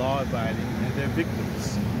law-abiding, and they're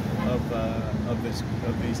victims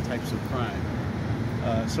of these types of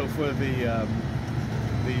crime. So for the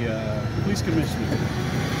police commissioner to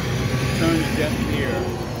turn a deaf ear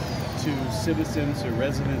to citizens or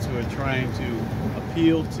residents who are trying to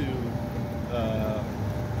appeal to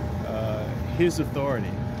his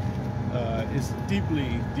authority is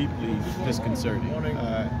deeply, deeply disconcerting.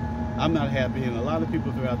 I'm not happy, and a lot of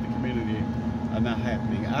people throughout the community are not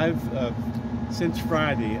happy. Since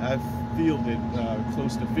Friday, I've fielded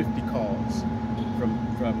close to 50 calls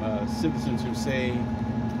from citizens who say,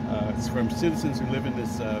 from citizens who live in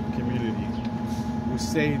this community, who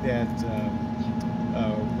say that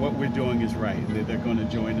what we're doing is right, and that they're going to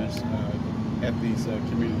join us at these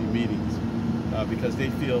community meetings because they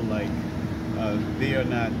feel like they are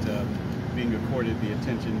not being accorded the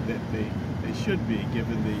attention that they should be,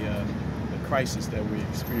 given the crisis that we're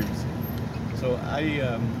experiencing. So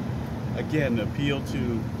I again appeal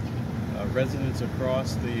to residents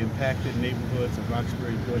across the impacted neighborhoods of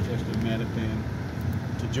Roxbury, Dorchester, Mattapan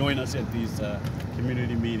to join us at these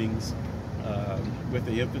community meetings with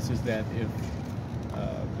the emphasis that if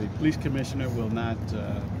the police commissioner will not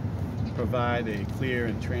provide a clear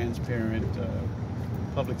and transparent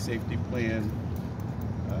public safety plan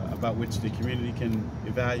about which the community can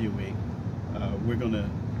evaluate, we're going to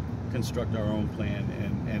construct our own plan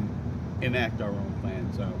and enact our own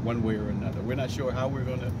plans one way or another. We're not sure how we're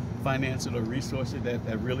going to finance it or resource it.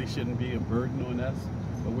 That really shouldn't be a burden on us,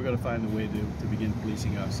 but we're going to find a way to begin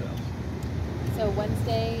policing ourselves. So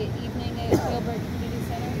Wednesday evening at Gilbert Community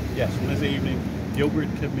Center? Yes, Wednesday evening, Gilbert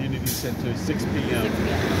Community Center, 6 p.m. 6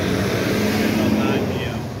 p.m. Until 9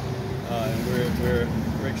 p.m. And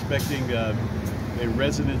we're expecting the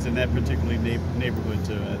residents in that particular neighborhood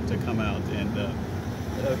to come out, and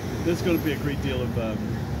there's going to be a great deal of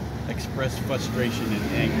expressed frustration and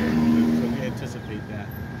anger, so we anticipate that.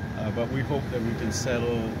 But we hope that we can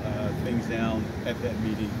settle things down at that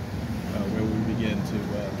meeting where we begin to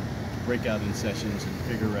break out in sessions and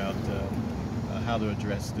figure out how to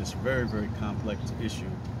address this very, very complex issue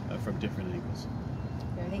from different angles.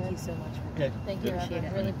 Thank you so much. Okay. Thank you, Reverend. I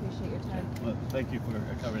really appreciate your time. Well, thank you for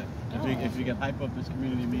covering it. If you can hype up this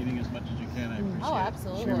community meeting as much as you can, I appreciate it. Oh,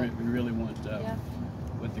 absolutely. We really want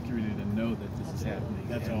the community to know that this is happening.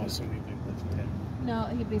 That's awesome. No,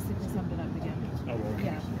 he basically summed it up again. Oh, okay.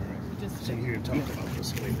 Yeah. Just So you talked about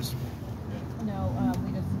this latest. No,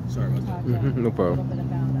 we just Sorry about talked that. No problem. a little bit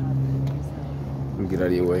about Let me get out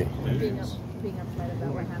of your way. being upset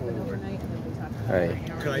about what happened overnight, and then we talked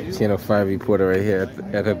about All right. Channel 5 reporter right here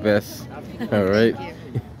at her best. All right.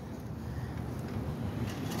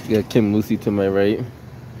 You got Kim Lucy to my right.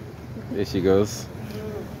 There she goes.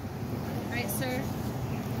 All right, sir.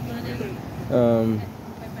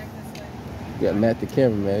 Got Matt the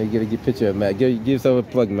cameraman. You get a good picture of Matt. Give yourself a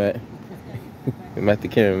plug, Matt. Matt the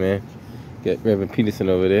cameraman. Got Reverend Peterson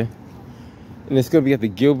over there. And it's going to be at the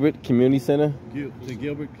Gilbert Community Center? The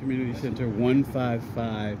Gilbert Community Center,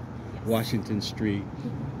 155 Washington Street,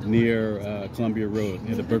 near Columbia Road,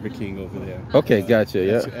 near the Burger King over there. Okay, gotcha,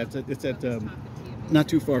 yeah. It's at not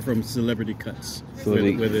too far from Celebrity Cuts,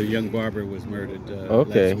 where the young barber was murdered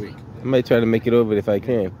last week. I might try to make it over if I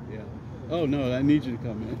can. Yeah. Oh, no, I need you to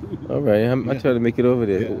come in. All right, I try to make it over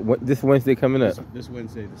there. Yeah. This Wednesday coming up? This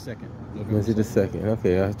Wednesday, the 2nd. Wednesday the 2nd.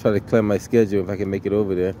 Okay, I'll try to clear my schedule if I can make it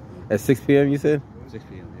over there. At 6 p.m. you said? 6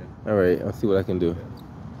 p.m., yeah. All right, I'll see what I can do.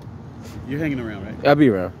 You're hanging around, right? I'll be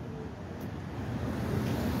around.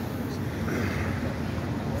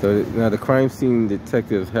 So now the crime scene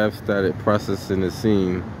detectives have started processing the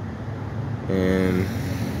scene, and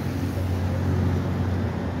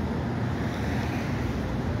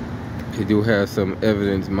they do have some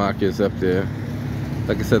evidence markers up there.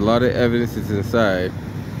 Like I said, a lot of evidence is inside.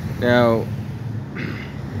 Now,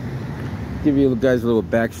 give you guys a little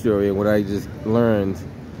backstory on what I just learned.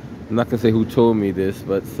 I'm not gonna say who told me this,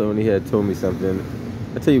 but somebody had told me something.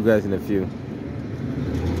 I'll tell you guys in a few. As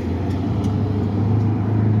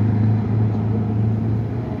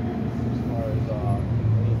far as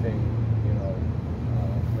anything,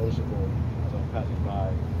 noticeable as I'm passing by.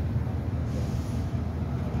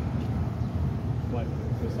 Like,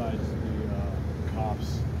 besides the cops,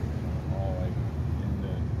 all like in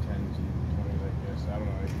the 10s and 20s, I guess. I don't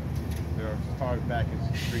know. They're as far back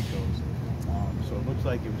as the street goes. So it looks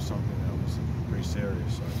like it was something that was pretty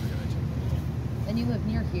serious. So I figured I'd take a look. And you live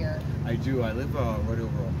near here. I do. I live right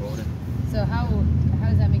over on Bowden. So how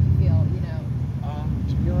does that make you feel?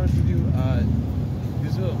 To be honest with you,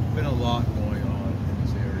 there's been a lot going on in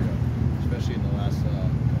this area, especially in the last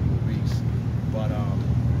couple of weeks. But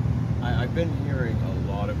I've been hearing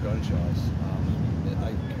a lot of gunshots.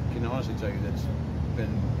 I can honestly tell you that it's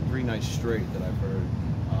been 3 nights straight that I've heard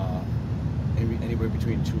anywhere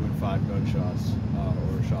between 2 and 5 gunshots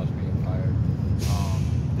or shots being fired.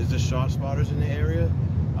 There's just shot spotters in the area.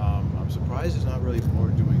 I'm surprised there's not really more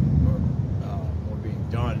being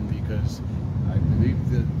done, because I believe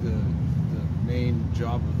the main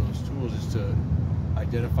job of those tools is to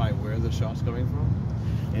identify where the shot's coming from.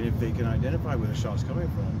 And if they can identify where the shot's coming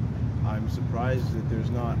from, I'm surprised that there's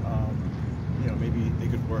not, maybe they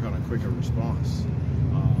could work on a quicker response.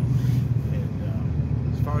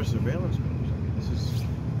 And as far as surveillance goes, this is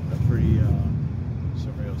a pretty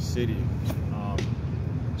surveilled city,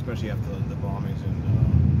 especially after the bombings in,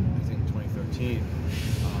 I think, 2013.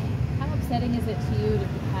 How upsetting is it to you to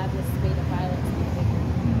have this spate of violence?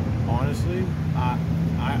 Honestly,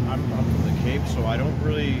 I'm from the Cape, so I don't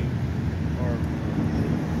really,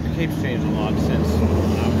 the Cape's changed a lot since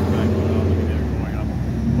when I was back living there growing up,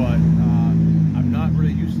 but I'm not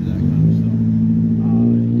really used to that kind of stuff.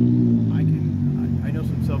 I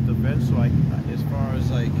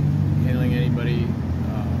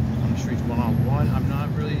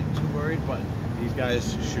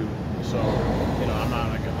this shoot. So, you know, I'm not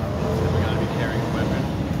like never gonna be carrying a weapon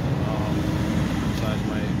besides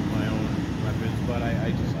my own weapons. But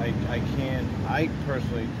I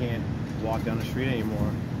personally can't walk down the street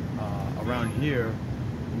anymore around here,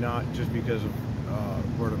 not just because of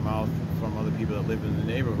word of mouth from other people that live in the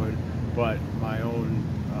neighborhood, but my own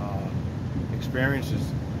experiences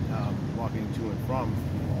walking to and from.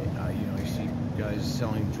 You know, you see guys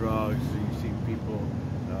selling drugs, you see people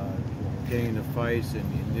getting into fights, and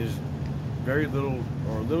there's very little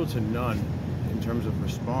to none in terms of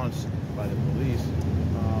response by the police.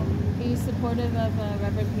 Are you supportive of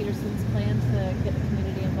Reverend Peterson's plan to get the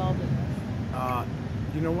community involved in this?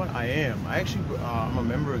 You know what? I am. I actually, I'm a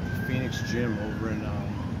member of the Phoenix Gym over in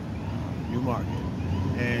Newmarket,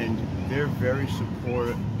 and they're very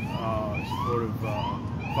supportive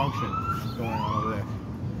function going on over there.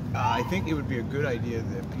 I think it would be a good idea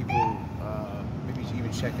that people maybe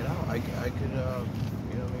even check it out. I could,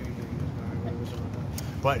 you know, maybe something like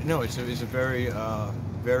that. But no, it's a very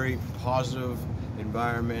very positive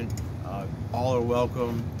environment. All are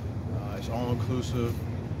welcome. It's all inclusive.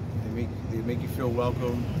 They make you feel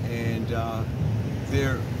welcome, and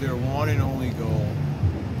their one and only goal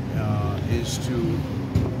is to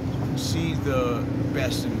see the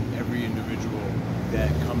best in every individual that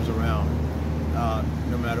comes around,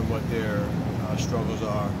 no matter what their struggles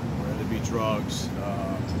are, whether it be drugs,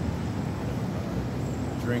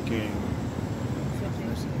 drinking.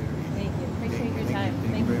 Thank you. Appreciate your time.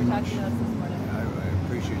 Thank you for talking to us this morning. I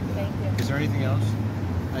appreciate that. Thank you. Is there anything else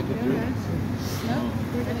I could do? No,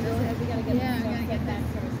 we're gonna go ahead. We gotta get get back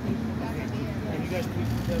to our station. Can you guys please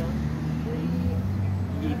put that on?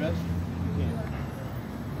 You do the best you can.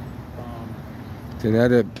 So now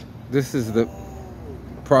that this is the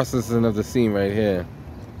processing of the scene right here.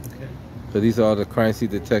 Okay. So these are all the crime scene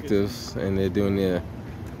detectives, and they're gonna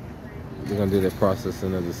do their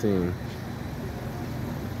processing of the scene.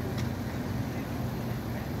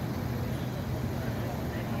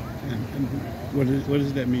 And what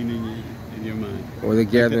does that mean in your mind? Well, they're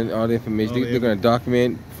gathering all the information. They're going to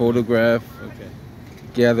document, photograph, Okay.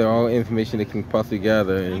 gather all information they can possibly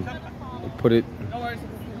gather, and put it.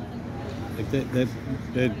 Like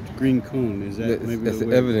that green cone, is that maybe That's the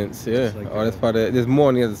the way- evidence, yeah. like Oh, that's part of it. There's more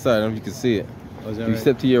on the other side. I don't know if you can see it. Oh, is that If you right?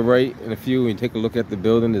 step to your right in a few and you take a look at the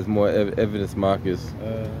building, there's more evidence markers.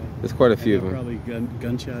 There's quite a few of them. Probably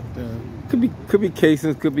gunshot. Could be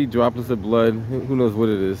casings, could be droplets of blood. Who knows what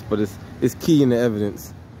it is? But it's key in the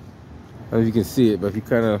evidence. I don't know if you can see it, but if you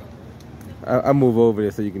kind of, I move over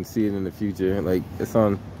there so you can see it in the future. Like it's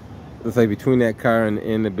like between that car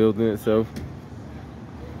and the building itself.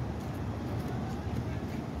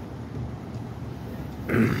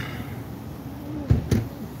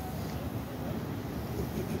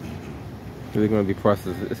 They're going to be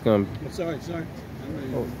processed. It's going to. Sorry.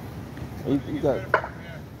 Oh, you got.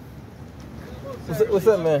 What's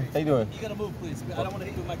up, man? How you doing? You gotta move, please. I don't want to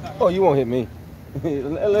hit you with my car. Oh, you won't hit me,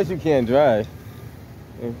 unless you can't drive.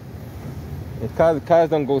 If cars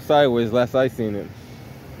don't go sideways, last I seen it.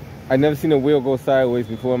 I never seen a wheel go sideways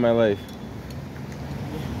before in my life.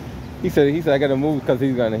 He said I gotta move because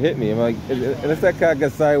he's gonna hit me. I'm like, unless that car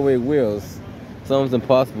got sideways wheels, something's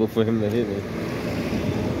impossible for him to hit me.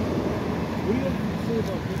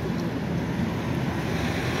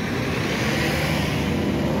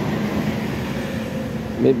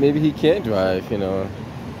 Maybe he can't drive, you know.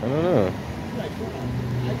 I don't know.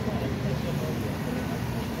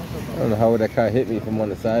 I don't know how would that car hit me if I'm on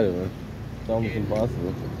the side of him. It's almost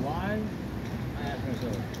impossible. Why? I asked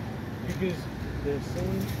myself. Because the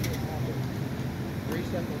same shit happened 3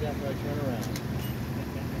 seconds after I turn around.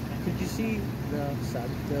 Could you see the side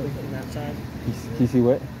of the building from that side? Can you see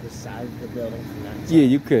what? The side of the building from that side? Yeah,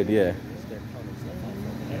 you could, yeah.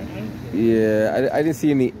 Yeah, I didn't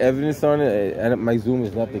see any evidence on it. My zoom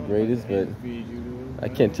is not the greatest, but I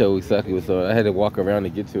can't tell exactly what's on it. I had to walk around to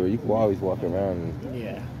get to it. You can always walk around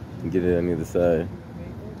and get it on the other side.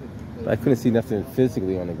 But I couldn't see nothing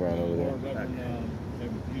physically on the ground over there. I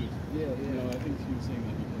think she was saying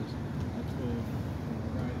that because that's where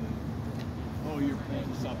Friday. Oh, you're planning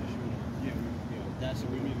to stop the shooting. Yeah, that's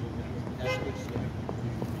what we mean. That's what it's like.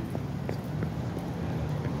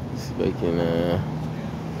 See if I can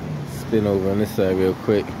spin over on this side real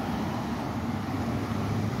quick.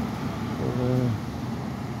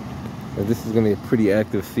 This is going to be a pretty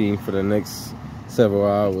active scene for the next several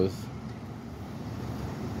hours.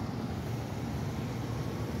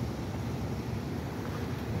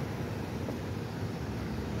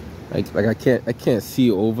 Like I can't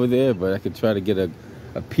see over there, but I could try to get a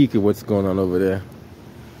peek at what's going on over there.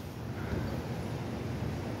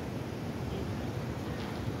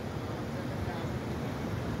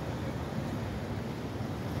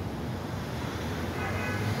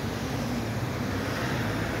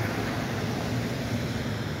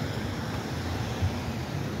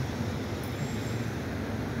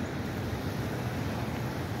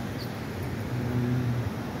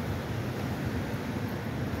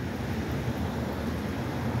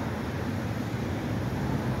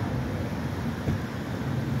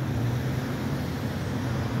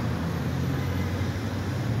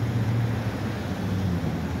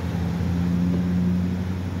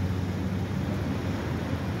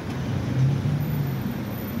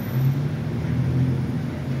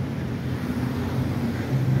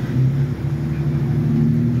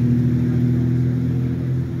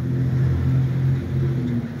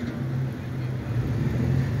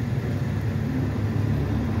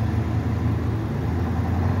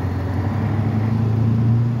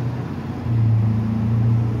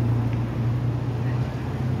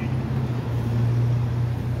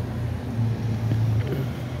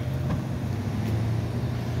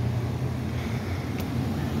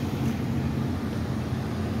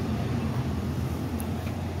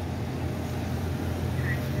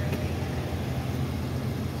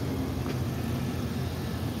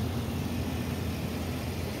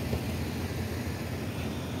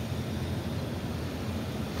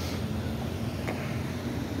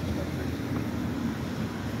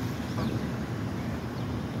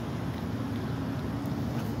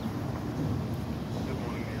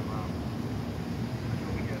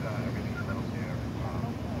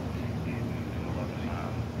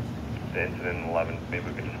 the incident in 11, maybe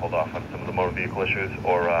we could just hold off on some of the motor vehicle issues,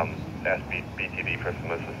 or ask BTV for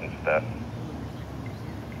some assistance with that.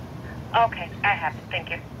 Okay, I have it. Thank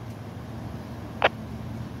you.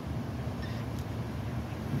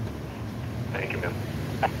 Thank you, ma'am.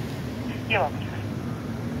 You're welcome.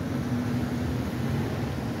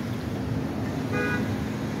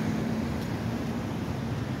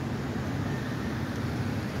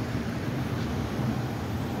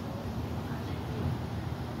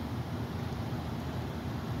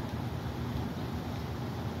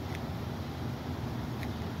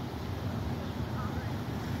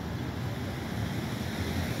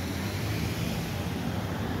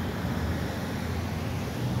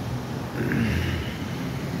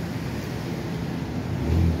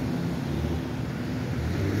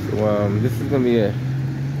 This is going to be a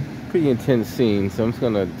pretty intense scene, so I'm just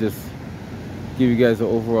going to just give you guys an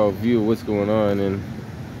overall view of what's going on. And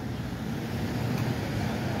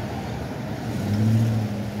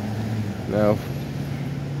now,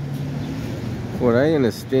 what I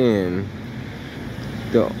understand,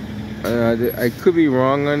 I could be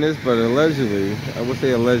wrong on this, but allegedly, I would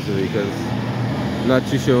say allegedly because I'm not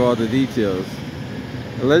too sure all the details.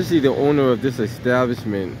 Allegedly, the owner of this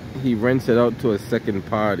establishment, he rents it out to a second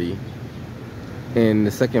party, and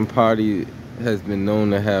the second party has been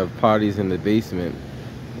known to have parties in the basement,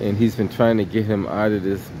 and he's been trying to get him out of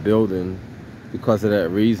this building because of that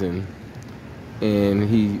reason, and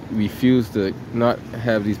he refused to not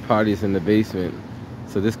have these parties in the basement.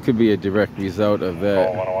 So this could be a direct result of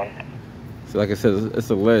that. So like I said,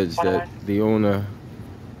 it's alleged that the owner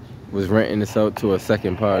was renting this out to a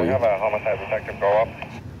second party. Can we have a homicide detective go up?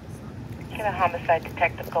 Can a homicide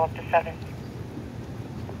detective go up to 7?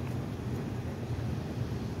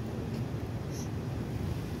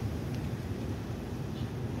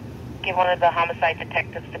 Get one of the homicide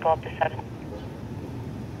detectives to go up to 7.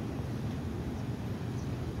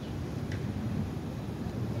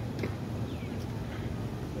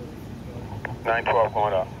 Nine 12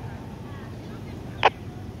 going up.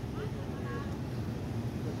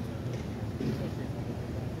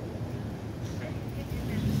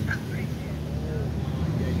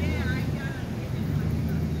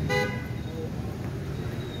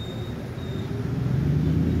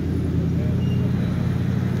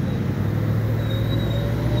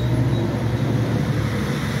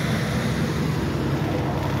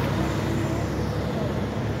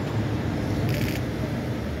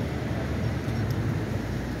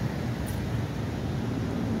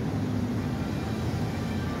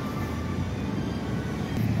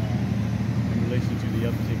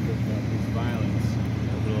 Uptick of this violence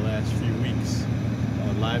over the last few weeks.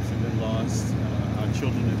 Lives have been lost, our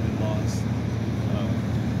children have been lost.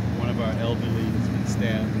 One of our elderly has been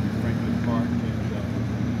stabbed in Franklin Park,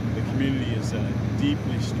 and the community is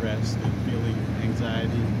deeply stressed and feeling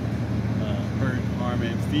anxiety, hurt, harm,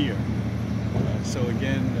 and fear. So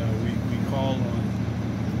again, we call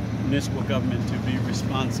on municipal government to be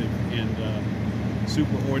responsive in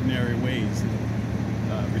superordinary ways,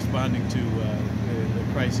 responding to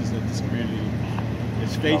the crisis that this community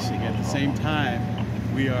is facing. At the same time,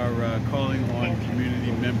 we are calling on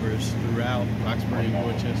community members throughout Roxbury,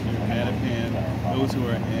 Dorchester, Mattapan, those who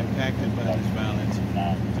are impacted by this violence,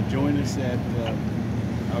 to join us at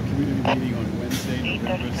our community meeting on Wednesday,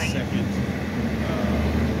 November 2nd,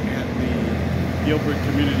 at the Gilbert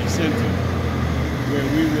Community Center, where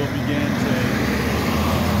we will begin to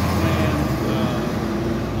plan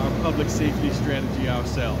our public safety strategy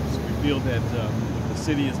ourselves. We feel that if the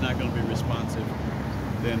city is not going to be responsive,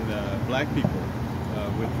 then black people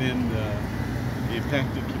within the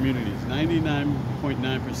impacted communities,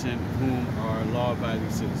 99.9% of whom are law-abiding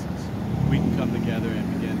citizens, we can come together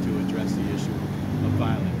and begin to address the issue of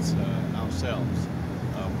violence ourselves.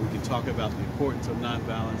 We can talk about the importance of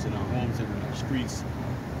nonviolence in our homes and in our streets.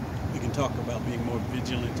 We can talk about being more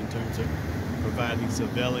vigilant in terms of providing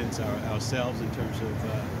surveillance ourselves in terms of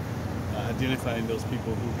identifying those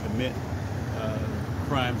people who commit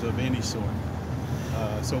crimes of any sort.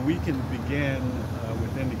 So we can begin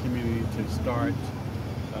within the community to start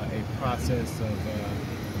a process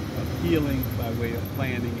of healing by way of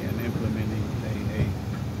planning and implementing a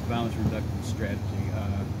violence reduction strategy.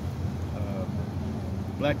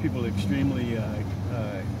 Black people are extremely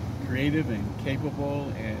creative and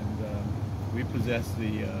capable, and we possess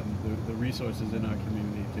the resources in our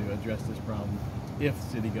community to address this problem if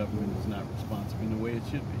city government is not responsive in the way it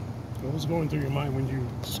should be. What was going through your mind when you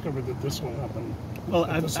discovered that this one happened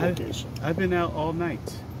at this location? I've been out all night.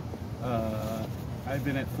 I've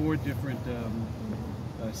been at 4 different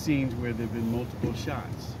scenes where there have been multiple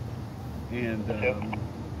shots. And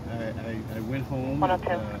I went home at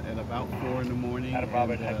about 4 in the morning and,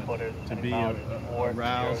 to be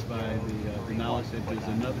aroused by the knowledge that there's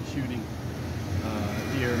another shooting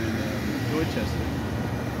here in Dorchester.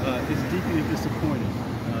 It's deeply disappointing.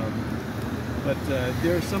 But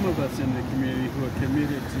there are some of us in the community who are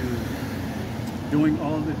committed to doing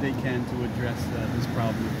all that they can to address this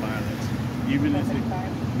problem of violence, even if it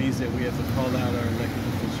means that we have to call out our elected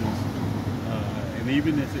officials, and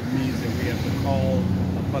even if it means that we have to call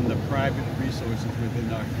upon the private resources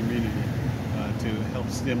within our community to help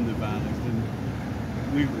stem the violence, then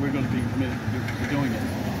we're going to be committed to doing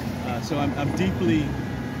it. So I'm deeply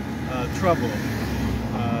troubled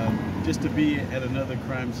just to be at another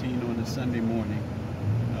crime scene on a Sunday morning,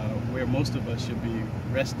 where most of us should be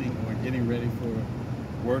resting or getting ready for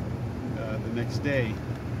work the next day.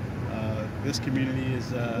 This community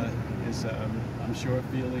is I'm sure,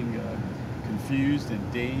 feeling confused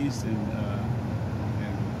and dazed, and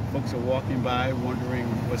folks are walking by wondering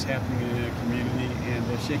what's happening in their community, and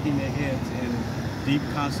they're shaking their heads in deep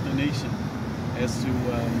consternation as to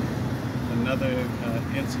another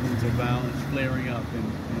incident of violence flaring up in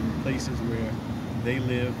places where they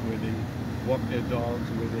live, where they walk their dogs,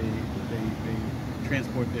 where they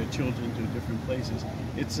transport their children to different places.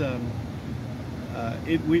 It's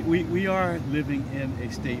we are living in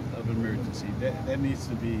a state of emergency. That needs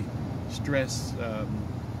to be stressed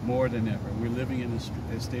more than ever. We're living in a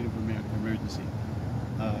state of emergency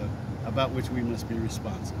about which we must be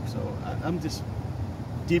responsive. So I'm just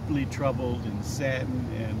deeply troubled and saddened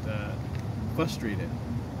and frustrated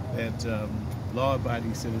that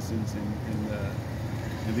law-abiding citizens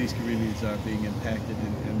in these communities are being impacted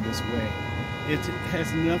in this way. It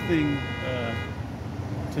has nothing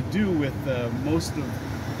to do with most of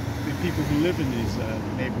the people who live in these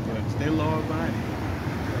neighborhoods. They're law-abiding.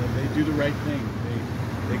 They do the right thing.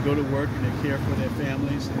 They go to work and they care for their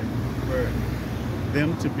families. And for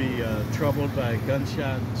them to be troubled by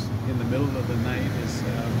gunshots in the middle of the night is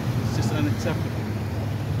just unacceptable.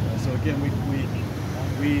 So again,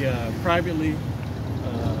 we privately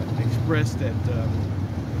expressed that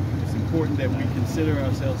it's important that we consider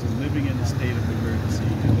ourselves as living in a state of emergency,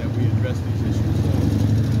 and that we address these issues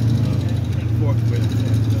forthwith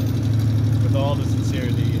and with all the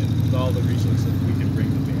sincerity and with all the resources we can bring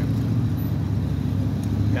to bear.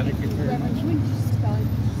 Thank you very much.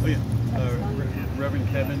 Oh yeah, Reverend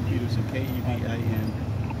Kevin Peterson, K-E-V-I-N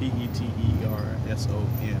P-E-T-E-R-S-O-N.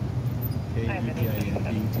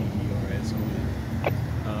 K-E-V-I-N-P-E-T-E-R-S-O-N.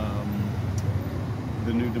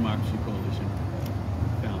 The New Democracy Coalition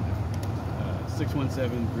founder.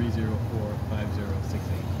 617-304-5068.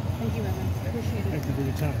 Thank you, Reverend. Appreciate it. Thank you for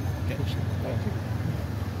your time. Okay. Appreciate it. Thank you.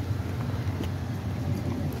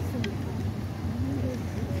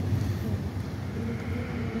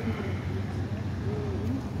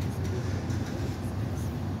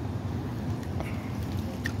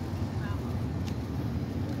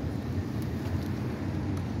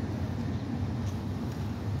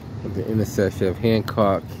 At the intersection of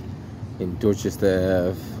Hancock and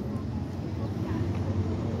Dorchester Ave.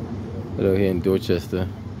 Right over here in Dorchester.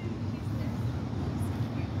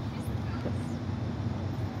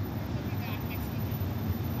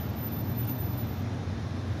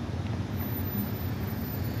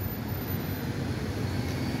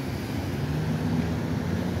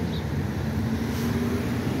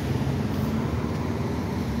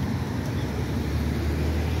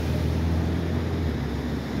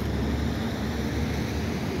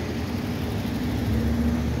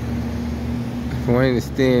 From what I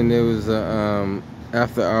understand, there was a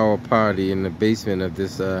after-hour party in the basement of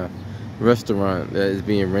this restaurant that is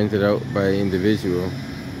being rented out by an individual.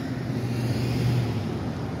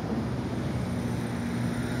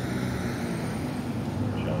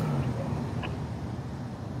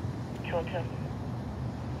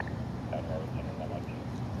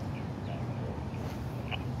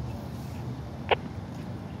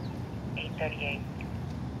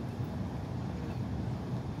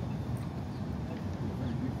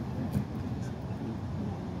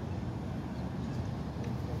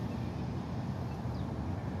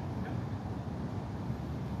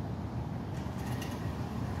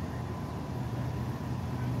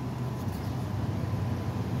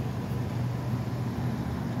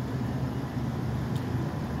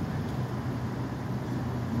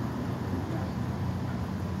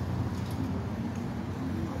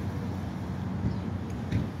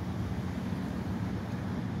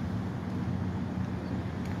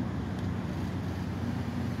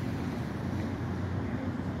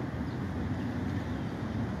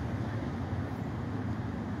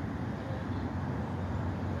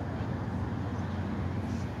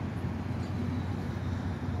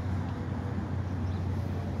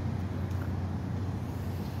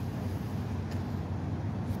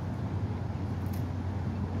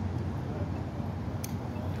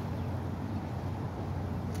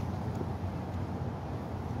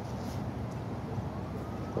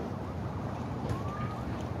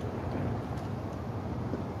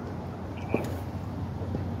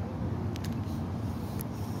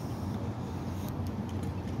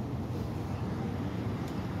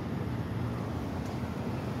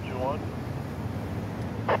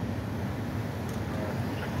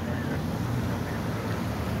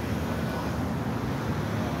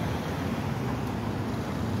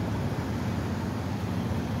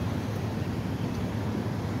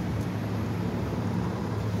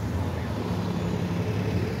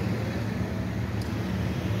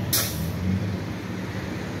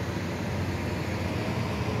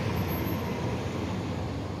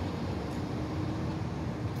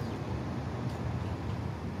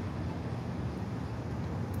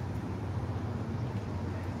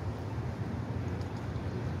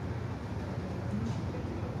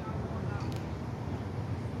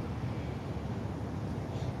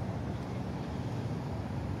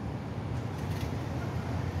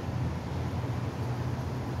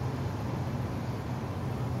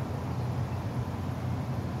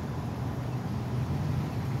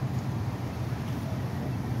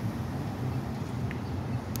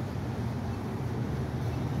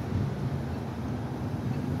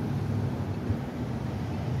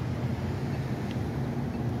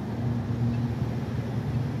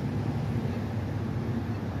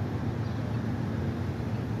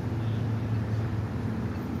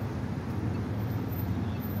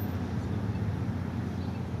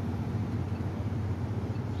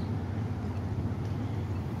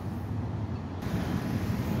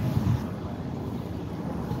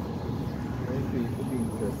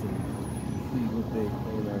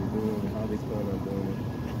 city's planning on doing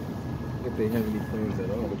it. If they have any plans at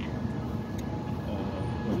all.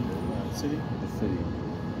 City? The city.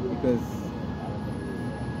 Because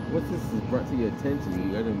once this is brought to your attention,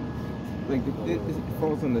 you gotta, like, it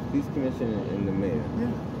falls on the police commissioner and the mayor.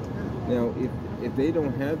 Yeah. Now, if they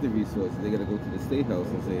don't have the resources, they gotta go to the state house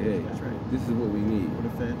and say, hey, That's right. this is what we need. What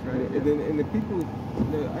if that's right? And the people,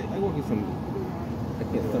 I work with some, I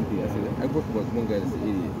can't some people, I work with one guy that's an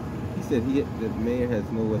idiot. He said the mayor has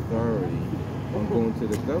no authority on going to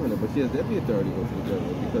the governor, but she has every authority to go to the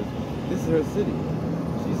governor because this is her city.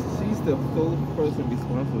 She's the sole person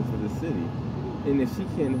responsible for the city. And if she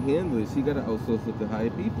can't handle it, she got to outsource it to higher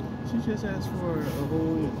people. She just asked for a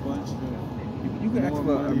whole bunch of. You can ask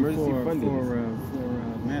for emergency funding for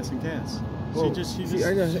mass and cats. Well, she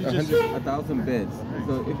I know 1,000 beds. Right.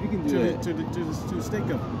 So if you can do that to the state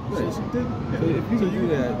government. Right. So she did. Yeah. So if you can do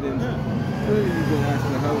that, then clearly you can ask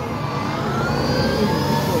her how.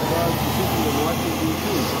 People in Washington D.C.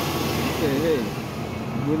 say, hey,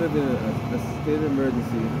 we live in a state of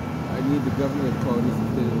emergency. I need the government to call this a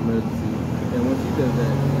state of emergency. And once she does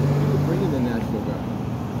that, you can bring in the National Guard.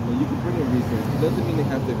 And you can bring in resources. It doesn't mean they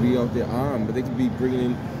have to be off their arm, but they could be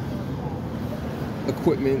bringing in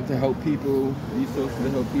equipment to help people, resources to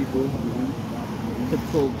help people,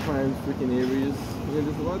 control crime-stricken areas. There's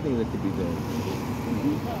a lot of things that could be done.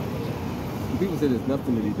 People say there's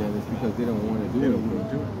nothing to be done. It's because they don't want to do it. They don't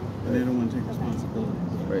want to do it. And they don't want to take responsibility.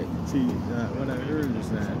 Right. See, what I heard is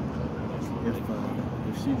that if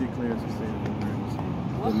she declares a state of emergency,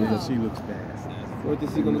 that she looks bad. Well,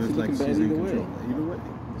 she's looking bad either way. Either way.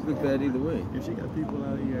 She looks bad either way. If she got people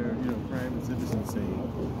out here, private citizens saying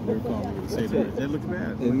they're calling it a state of emergency, that looks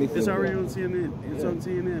bad. It's already on CNN. It's on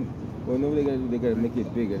CNN. Well, no, they got to make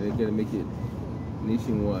it bigger. They got to make it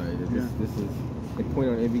nationwide. This is they point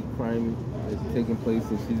on every crime that's taking place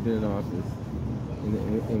since she's been in office,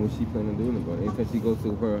 and what she planning on doing about it. Anytime she goes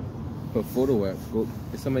to her photo apps,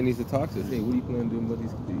 if somebody needs to talk to her, say, what are you planning on doing about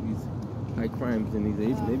these high crimes in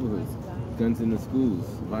these neighborhoods? Guns in the schools,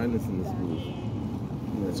 violence in the schools.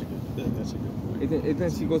 That's a good point. And then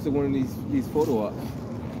she goes to one of these photo ops,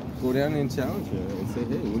 go down there and challenge her and say,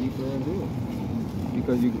 hey, what are you planning on doing?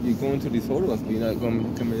 Because you're going to these photo ops, but you're not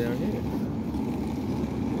coming down here.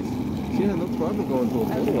 She has no problem going to a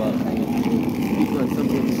photo op, speaking on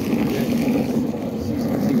something that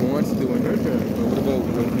she wants to do in her term. But what about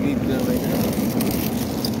what we need to do right now?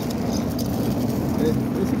 And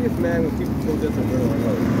she gets mad when people protest in front of her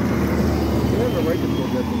house. They have a right to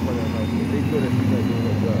protest in front of her house. They feel that she's not doing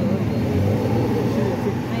her job. She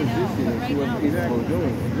took the position and she wasn't capable of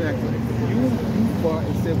doing it. Exactly. You fought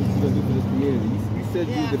and said what you're going to do for this community. You said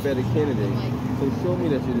you were the better candidate. So show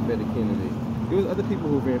me that you're the better candidate. There was other people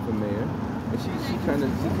who ran for mayor, and she kind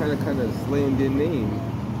of slammed their name,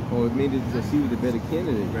 or made it that she was the better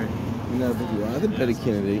candidate. Right. But you are the better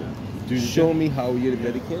candidate. Show me how you're the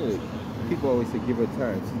better candidate. People always say give her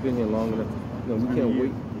time. She's been here long enough. No, we can't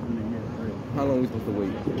wait. How long are we supposed to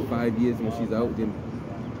wait? 5 years when she's out? Then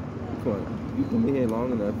come on, you've been here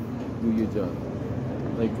long enough. Do your job.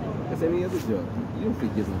 Like it's any other job. You don't say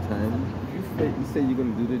give them time. You say you're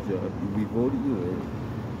gonna do the job. We voted you in.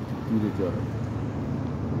 Do the job.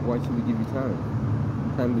 Why should we give you time?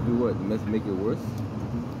 Time to do what? Make it worse?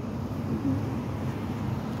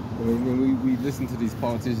 I mean, we listen to these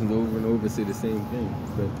politicians over and over say the same thing,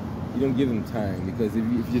 but you don't give them time because if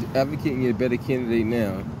you're advocating you're a better candidate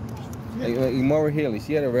now, like Maura Haley,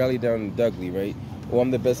 she had a rally down in Dudley, right? Well, I'm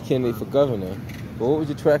the best candidate for governor. But what was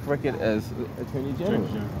your track record as Attorney General?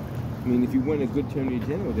 I mean, if you weren't a good Attorney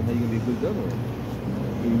General, then how are you going to be a good governor?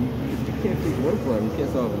 I mean, you can't fix one problem, you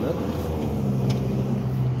can't solve another.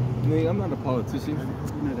 I mean, I'm not a politician. You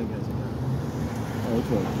know that guy's a guy. Oh, which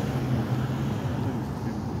one?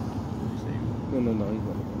 No,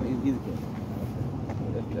 he's a candidate.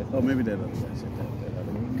 Oh, maybe that other guy said that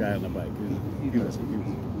other guy on the bike. He's not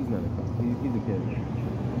a cop. He's a candidate.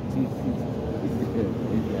 He's a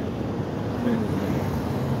candidate.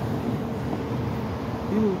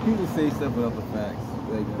 People say stuff without the facts.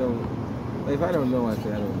 Like, if I don't know, I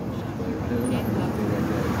say I don't know. Like, they're not going to say like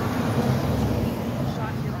that.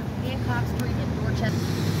 Shot here on Hancock Street in Dorchester.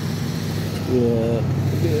 Yeah,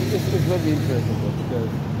 it's going to be interesting though, because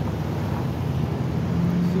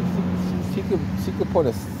she could put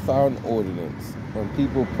a sound ordinance on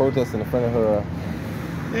people protesting in front of her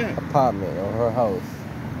apartment or her house,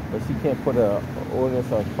 but she can't put an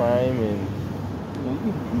ordinance on crime and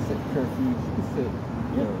you can set curfews. You can set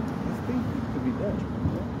these things could be done.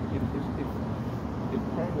 If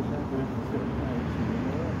crime was happening at certain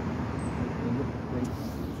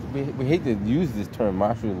times, we hate to use this term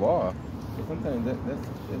martial law, sometimes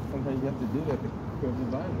sometimes you have to do that to curb the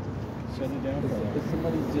violence. Shut it down. If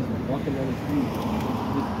somebody's just walking down the street,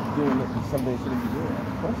 just doing something they shouldn't be doing,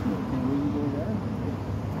 question them. What are you doing that?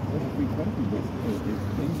 That's a free country, basically.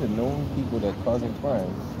 These are known people that are causing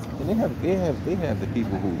crime, and they have the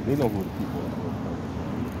people who they know who the people are.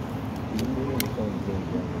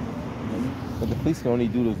 But the police can only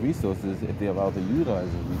do those resources if they're allowed to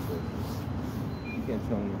utilize those resources. You can't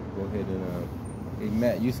tell them go ahead and hey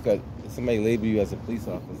Matt, you just got somebody label you as a police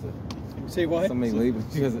officer. Say what? Somebody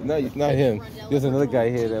labeled you as not him. There's another guy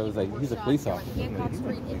here that was like, he's a police officer.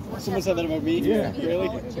 Someone said that about me? Yeah. Really?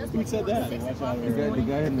 Who said that? The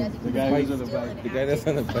guy who's on the bike. The guy that's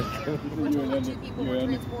on the bike.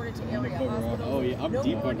 Oh yeah, I'm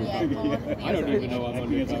deep under. I don't even know I'm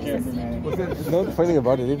under the cameraman. You know the funny thing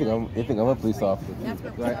about it, they think I'm a police officer.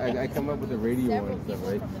 So I come up with the radio and stuff,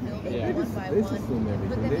 right? Yeah. They just assume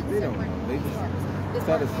everything. They don't know. They just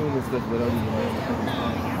start assuming stuff without even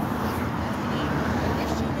knowing.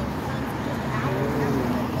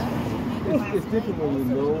 It's different when you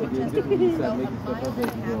know, it's different when you start making stuff up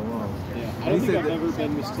as you go along. Yeah, I don't think I've ever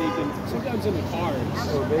been mistaken, sometimes in the cars,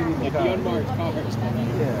 maybe like the unmarked cars.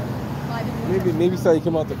 Yeah. Maybe so you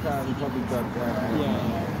come out the car and you probably thought that. Yeah.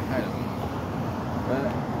 I don't know.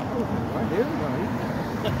 Why did I?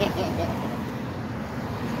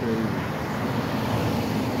 It's crazy.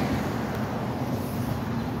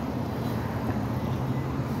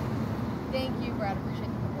 Thank you, Brad. Appreciate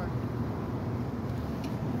the work.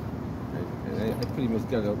 I pretty much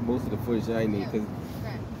got most of the footage I need because,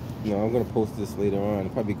 you know, I'm gonna post this later on.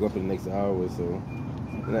 It'll probably go up in the next hour or so.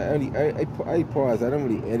 And I pause. I don't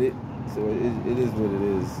really edit, so it is what it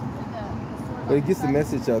is. But it gets the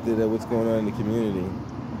message out there that what's going on in the community.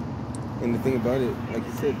 And the thing about it, like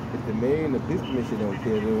you said, if the mayor and the police commission don't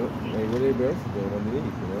care, then what everybody else is doing underneath,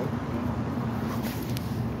 you know?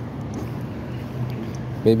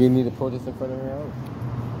 Maybe you need a protest in front of your house.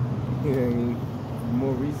 You know what I mean?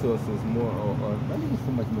 More resources, or not even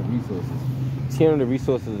so much more resources. Steering the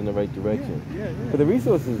resources in the right direction. Yeah. But the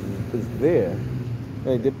resources is there.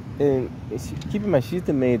 And keep in mind, she's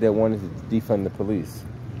the mayor that wanted to defund the police.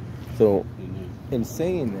 So, in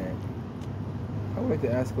saying that, I would like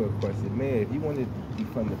to ask her a question. Mayor, if you wanted to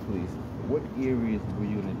defund the police, what areas were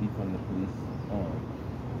you going to defund the police on?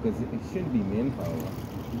 Because it shouldn't be manpower,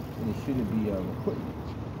 and it shouldn't be equipment.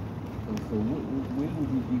 And so,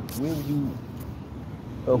 where would you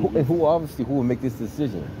who will make this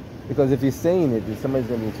decision? Because if you're saying it, then somebody's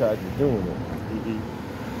going to be in charge of doing it.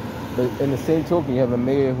 But in the same token, you have a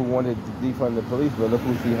mayor who wanted to defund the police, but look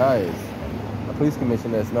who she hires. A police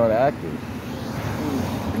commissioner that's not active.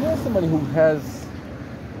 You have somebody who has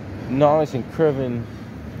knowledge in curbing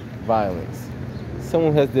violence.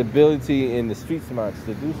 Someone who has the ability and the street smarts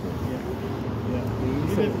to do so.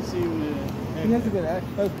 You didn't see he hasn't been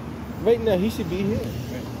active. Right now, he should be here.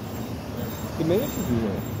 The mayor should be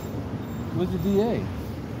here. Where's the DA?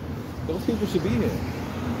 Those people should be here.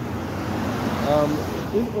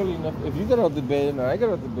 It's early enough. If you got out the bed and I got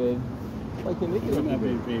out the bed, why can't they get out the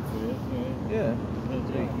bed? Paid for it. Yeah.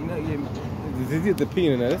 You know, Zizzy the P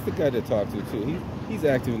and that's the guy to talk to too. He's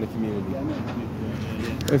active in the community.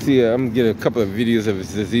 Let's see. I'm gonna get a couple of videos of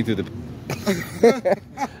Zizzy to the.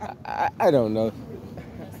 I don't know.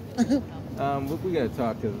 We gotta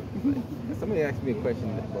talk because somebody asked me a question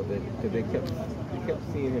about that because they kept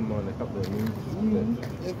seeing him on a couple of news.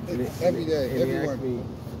 Every day, everywhere.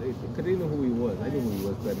 Because they knew who he was. I knew who he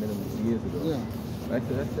was because I met him years ago. Yeah. I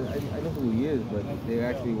said, I know who he is, but they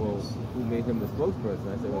actually, well, who made him the spokesperson?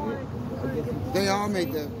 I said, well, yeah. They all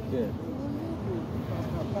made that. Yeah.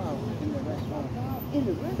 In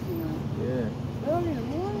the restaurant? Yeah. Early in the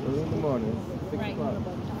morning? Early in the morning, 6 o'clock.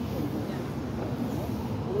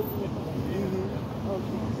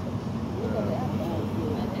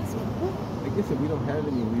 I guess if we don't have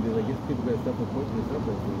any leaders, I guess people got to stop appointing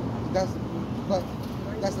themselves.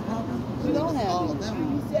 That's the problem. We don't have all of them.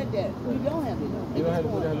 You said that. We don't have it. We don't have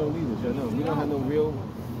no leaders. I know. We don't have no real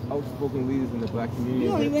outspoken leaders in the black community. We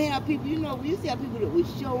don't even have people. You know, we used to have people that would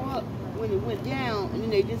show up when it went down and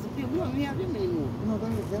then they disappear. We don't even have them anymore. No,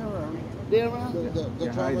 they're around. They're around? The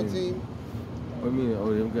trauma team. What do you mean?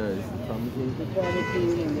 Oh, them guys. The trauma team? The trauma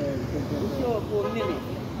team and they show up for a minute.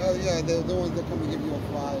 Oh, yeah, they're the ones that come and give you a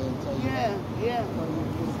flyer and tell you. Yeah.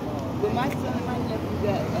 When my son and my nephew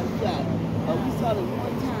got shot, we saw them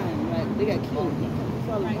one time, like they got killed. We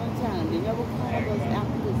saw them one time. They never called us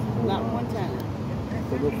after this, not one time.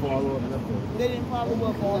 So they follow up nothing? They didn't follow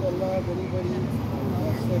up. Call the love anybody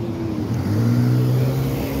said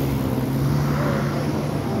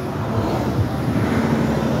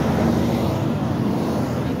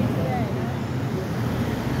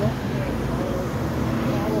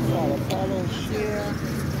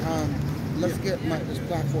let's get this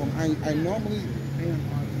platform. I normally am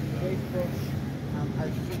on Facebook. I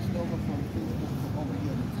switched over from Facebook to over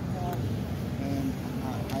here to TikTok, and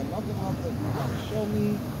I love the help that you guys show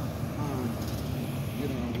me. You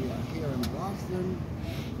know, we are here in Boston.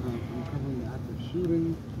 I'm covering the active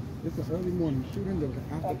shooting. It's an early morning shooting. There was an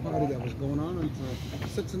after party that was going on until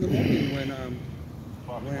 6 in the morning when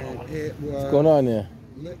it was. What's going on there?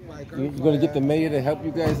 Lit by You gonna get the mayor to help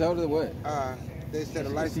you guys out or what? They said a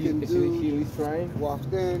light-skinned dude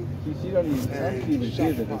walked in. She don't even see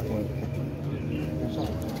at this point. Shot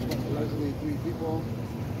allegedly 3 people.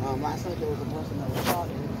 Last night there was a person that was shot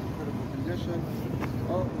in critical condition.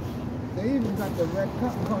 Oh, they even got the red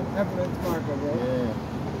cup evidence marker, bro. Yeah.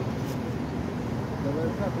 The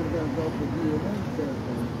red cup is gonna go for DNA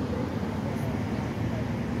testing.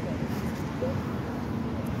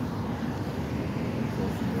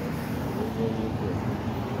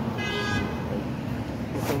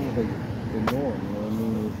 It's almost like the norm, you know what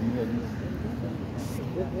I mean?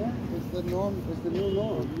 It's the norm. It's the new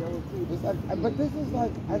norm. It's like, but this is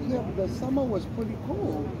like, I can't. The summer was pretty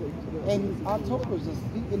cool, and October's just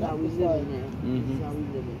heating up. It's like,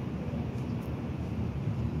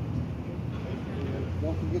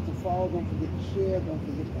 don't forget to follow. Don't forget to share. Don't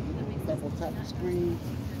forget to double tap the screen.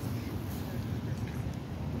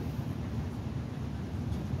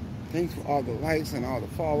 Thanks for all the likes and all the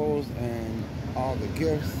follows and all the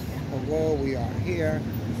gifts. Hello, we are here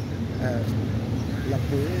at La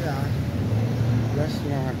Perea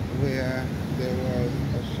restaurant where there was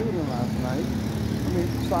a shooting last night.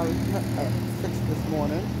 6 this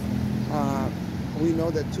morning. We know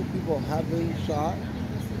that 2 people have been shot.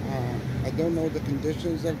 I don't know the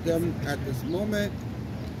conditions of them at this moment.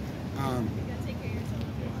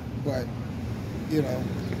 But, you know,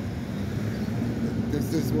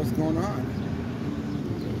 this is what's going on.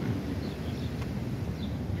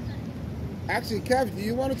 Actually, Kev, do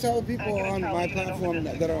you want to tell the people on my platform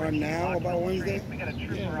that are on now about Wednesday? We got a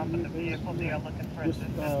trooper up in the vehicle there looking for us at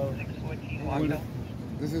 614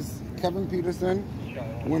 This is Kevin Peterson,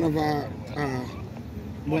 one of our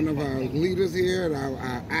leaders here,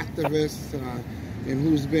 our activists, and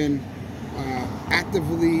who's been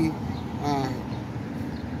actively,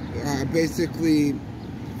 basically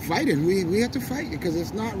fighting. We have to fight because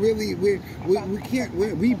it's not really we can't.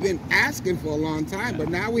 We've been asking for a long time, but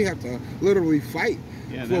now we have to literally fight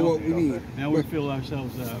for what we need. Now we feel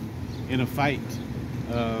ourselves in a fight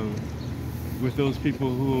with those people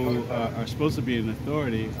who are supposed to be in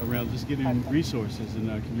authority around just getting resources in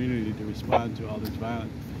our community to respond to all this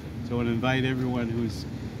violence. So I want to invite everyone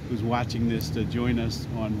who's watching this to join us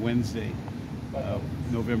on Wednesday,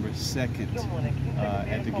 November 2nd,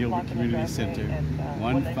 at the Gilbert Community Center,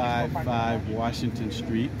 155 Washington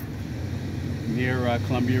Street, near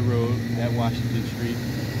Columbia Road at Washington Street.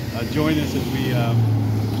 Join us as we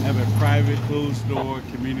have a private, closed-door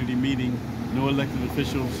community meeting. No elected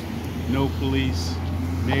officials, no police.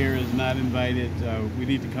 Mayor is not invited. We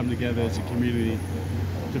need to come together as a community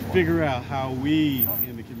to figure out how we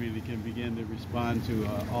in the community can begin to respond to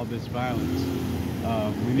all this violence.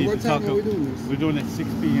 We need what to time talk. Are we doing this? We're doing it at 6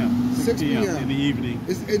 p.m. 6 p.m. in the evening.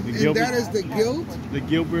 And that is the Guild? The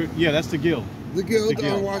Gilbert, yeah, that's the Guild. The Guild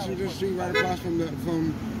on Washington Street, right across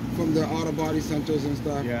from the auto body centers and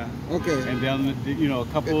stuff. Yeah. Okay. And down, a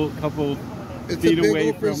couple it's feet a big away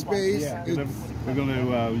open from space. Yeah, we're going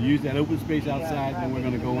to use that open space outside, and we're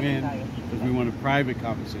going to go in because we want a private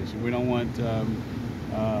conversation. We don't want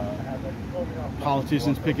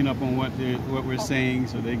politicians picking up on what we're saying,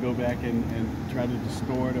 so they go back and try to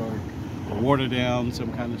distort or water down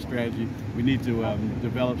some kind of strategy. We need to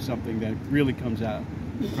develop something that really comes out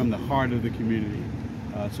from the heart of the community,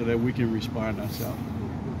 so that we can respond ourselves.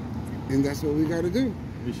 And that's what we got to do.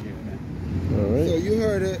 Appreciate it, man. All right. So you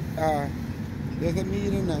heard it. There's a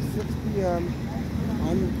meeting at 6 p.m.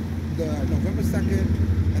 on the November 2nd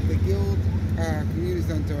at the Guild Community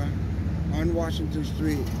Center on Washington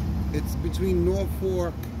Street. It's between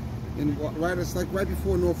Norfolk and it's like right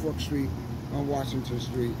before Norfolk Street on Washington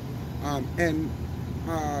Street.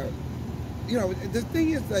 You know, the thing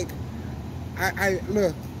is, like,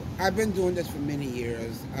 look, I've been doing this for many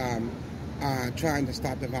years, trying to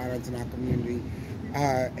stop the violence in our community,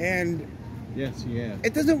 and yes, yeah,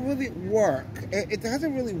 it doesn't really work. It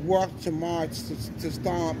doesn't really work to march to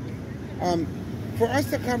stomp. For us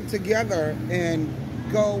to come together and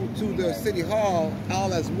go to the city hall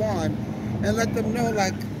all as one and let them know,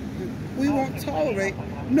 like, we won't tolerate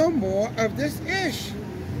no more of this ish.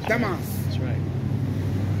 Dumbass. That's right.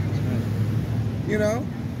 That's right. You know,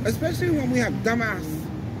 especially when we have dumbass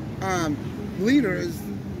leaders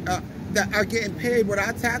that are getting paid with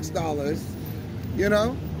our tax dollars, you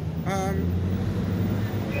know, and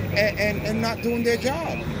not doing their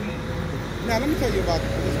job. Now, let me tell you about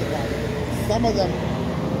this department. Some of them,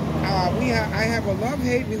 I have a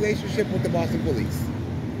love-hate relationship with the Boston police.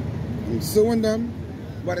 I'm suing them,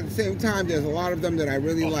 but at the same time, there's a lot of them that I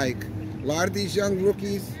really like. A lot of these young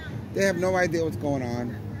rookies, they have no idea what's going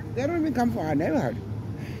on. They don't even come from our neighborhood.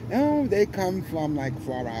 No, they come from like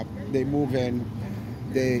far out. They move in.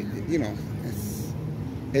 They, you know,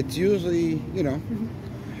 it's usually, you know,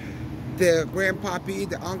 the grandpappy,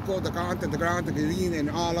 the uncle, the aunt, the grand, the cousin, and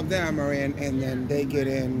all of them are in, and then they get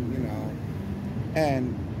in, you know.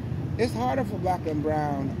 And it's harder for black and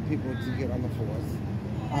brown people to get on the force.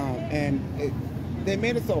 They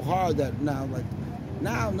made it so hard that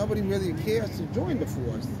now nobody really cares to join the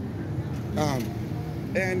force.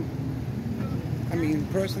 And I mean,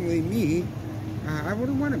 personally, me, I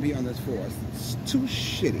wouldn't want to be on this force. It's too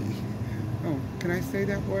shitty. Oh, can I say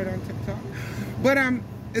that word on TikTok? But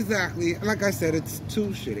exactly, like I said, it's too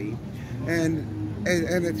shitty, and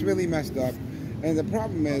it's really messed up. And the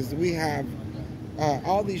problem is we have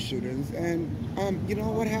all these shootings, and you know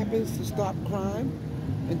what happens to stop crime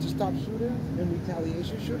and to stop shootings and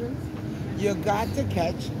retaliation shootings? You got to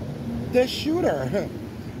catch the shooter.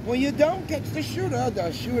 When you don't catch the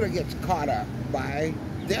shooter gets caught up by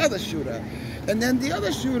the other shooter. And then the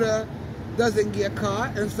other shooter doesn't get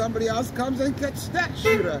caught, and somebody else comes and catches that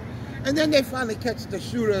shooter. And then they finally catch the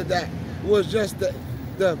shooter that was just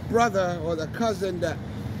the brother or the cousin that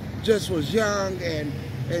just was young and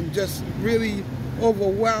just really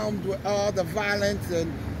overwhelmed with all the violence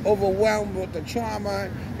and overwhelmed with the trauma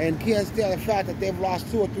and can't stand the fact that they've lost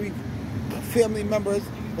 2 or 3 family members.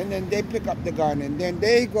 And then they pick up the gun, and then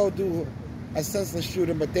they go do a senseless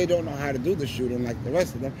shooting, but they don't know how to do the shooting like the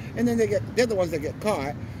rest of them. And then they're the ones that get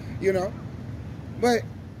caught, you know. But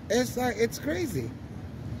it's like, it's crazy.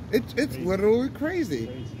 It's literally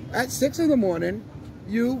crazy. At 6 in the morning,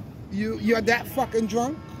 you're that fucking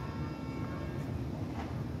drunk.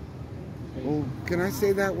 Oh, can I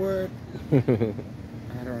say that word?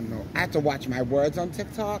 I don't know. I have to watch my words on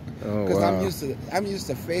TikTok because I'm used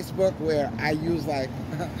to Facebook where I use like.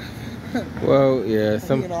 Well, yeah,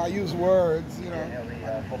 you know, I use words. You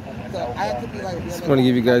know, so I have to be like. Just want to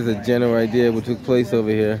give you guys a general idea of what took place over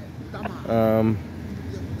here.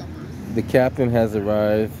 The captain has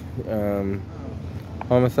arrived.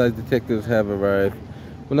 Homicide detectives have arrived.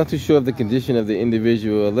 We're not too sure of the condition of the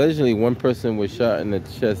individual. Allegedly, one person was shot in the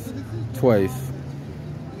chest twice.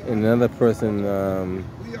 And another person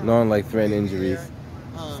non-life-threatening injuries.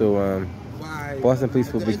 So Boston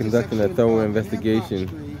Police will be conducting a thorough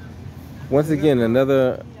investigation. Once again,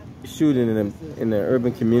 another shooting in the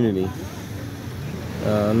urban community.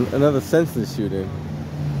 Another senseless shooting.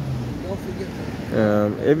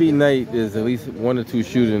 Every night there's at least 1 or 2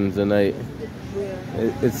 shootings a night.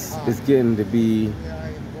 It's getting to be,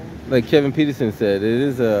 like Kevin Peterson said, it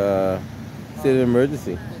is a state of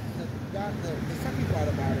emergency.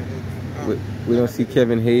 We don't see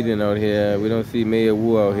Kevin Hayden out here. We don't see Mayor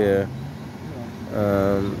Wu out here.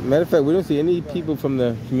 Matter of fact, we don't see any people from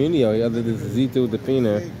the community out here other than Zito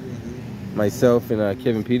Defina, myself, and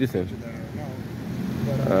Kevin Peterson.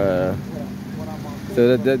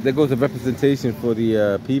 So that goes a representation for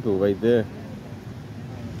the people right there.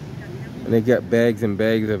 And they got bags and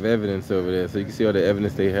bags of evidence over there, so you can see all the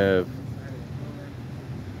evidence they have.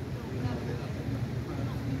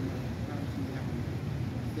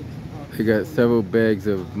 They got several bags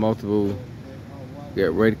of multiple. They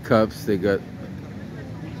got red cups. They got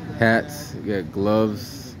hats. They got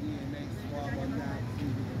gloves.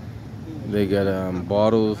 They got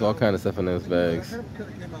bottles. All kind of stuff in those bags.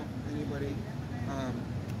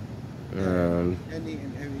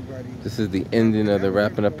 This is the ending of the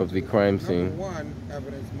wrapping up of the crime scene. One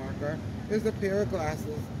evidence marker is a pair of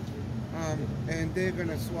glasses, and they're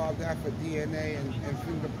gonna swab that for DNA and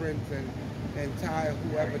fingerprints and tie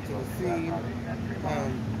whoever to the scene.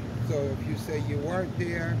 So if you say you weren't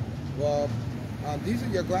there, well, these are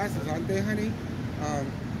your glasses, aren't they, honey?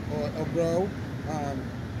 Or bro?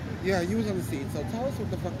 Yeah, you was on the scene. So tell us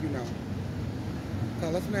what the fuck you know.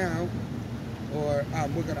 Tell us now, or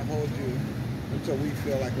we're gonna hold you until we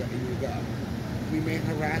feel like letting you go. We may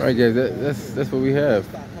harass you. All right, guys, that's what we have.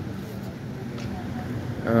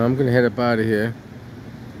 I'm gonna head up out of here.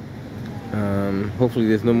 Hopefully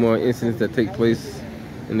there's no more incidents that take place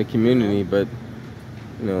in the community, but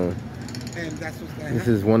you know, this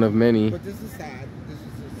is one of many. But this is sad.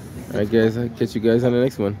 All right, guys, I'll catch you guys on the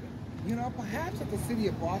next one. You know, perhaps if the city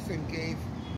of Boston gave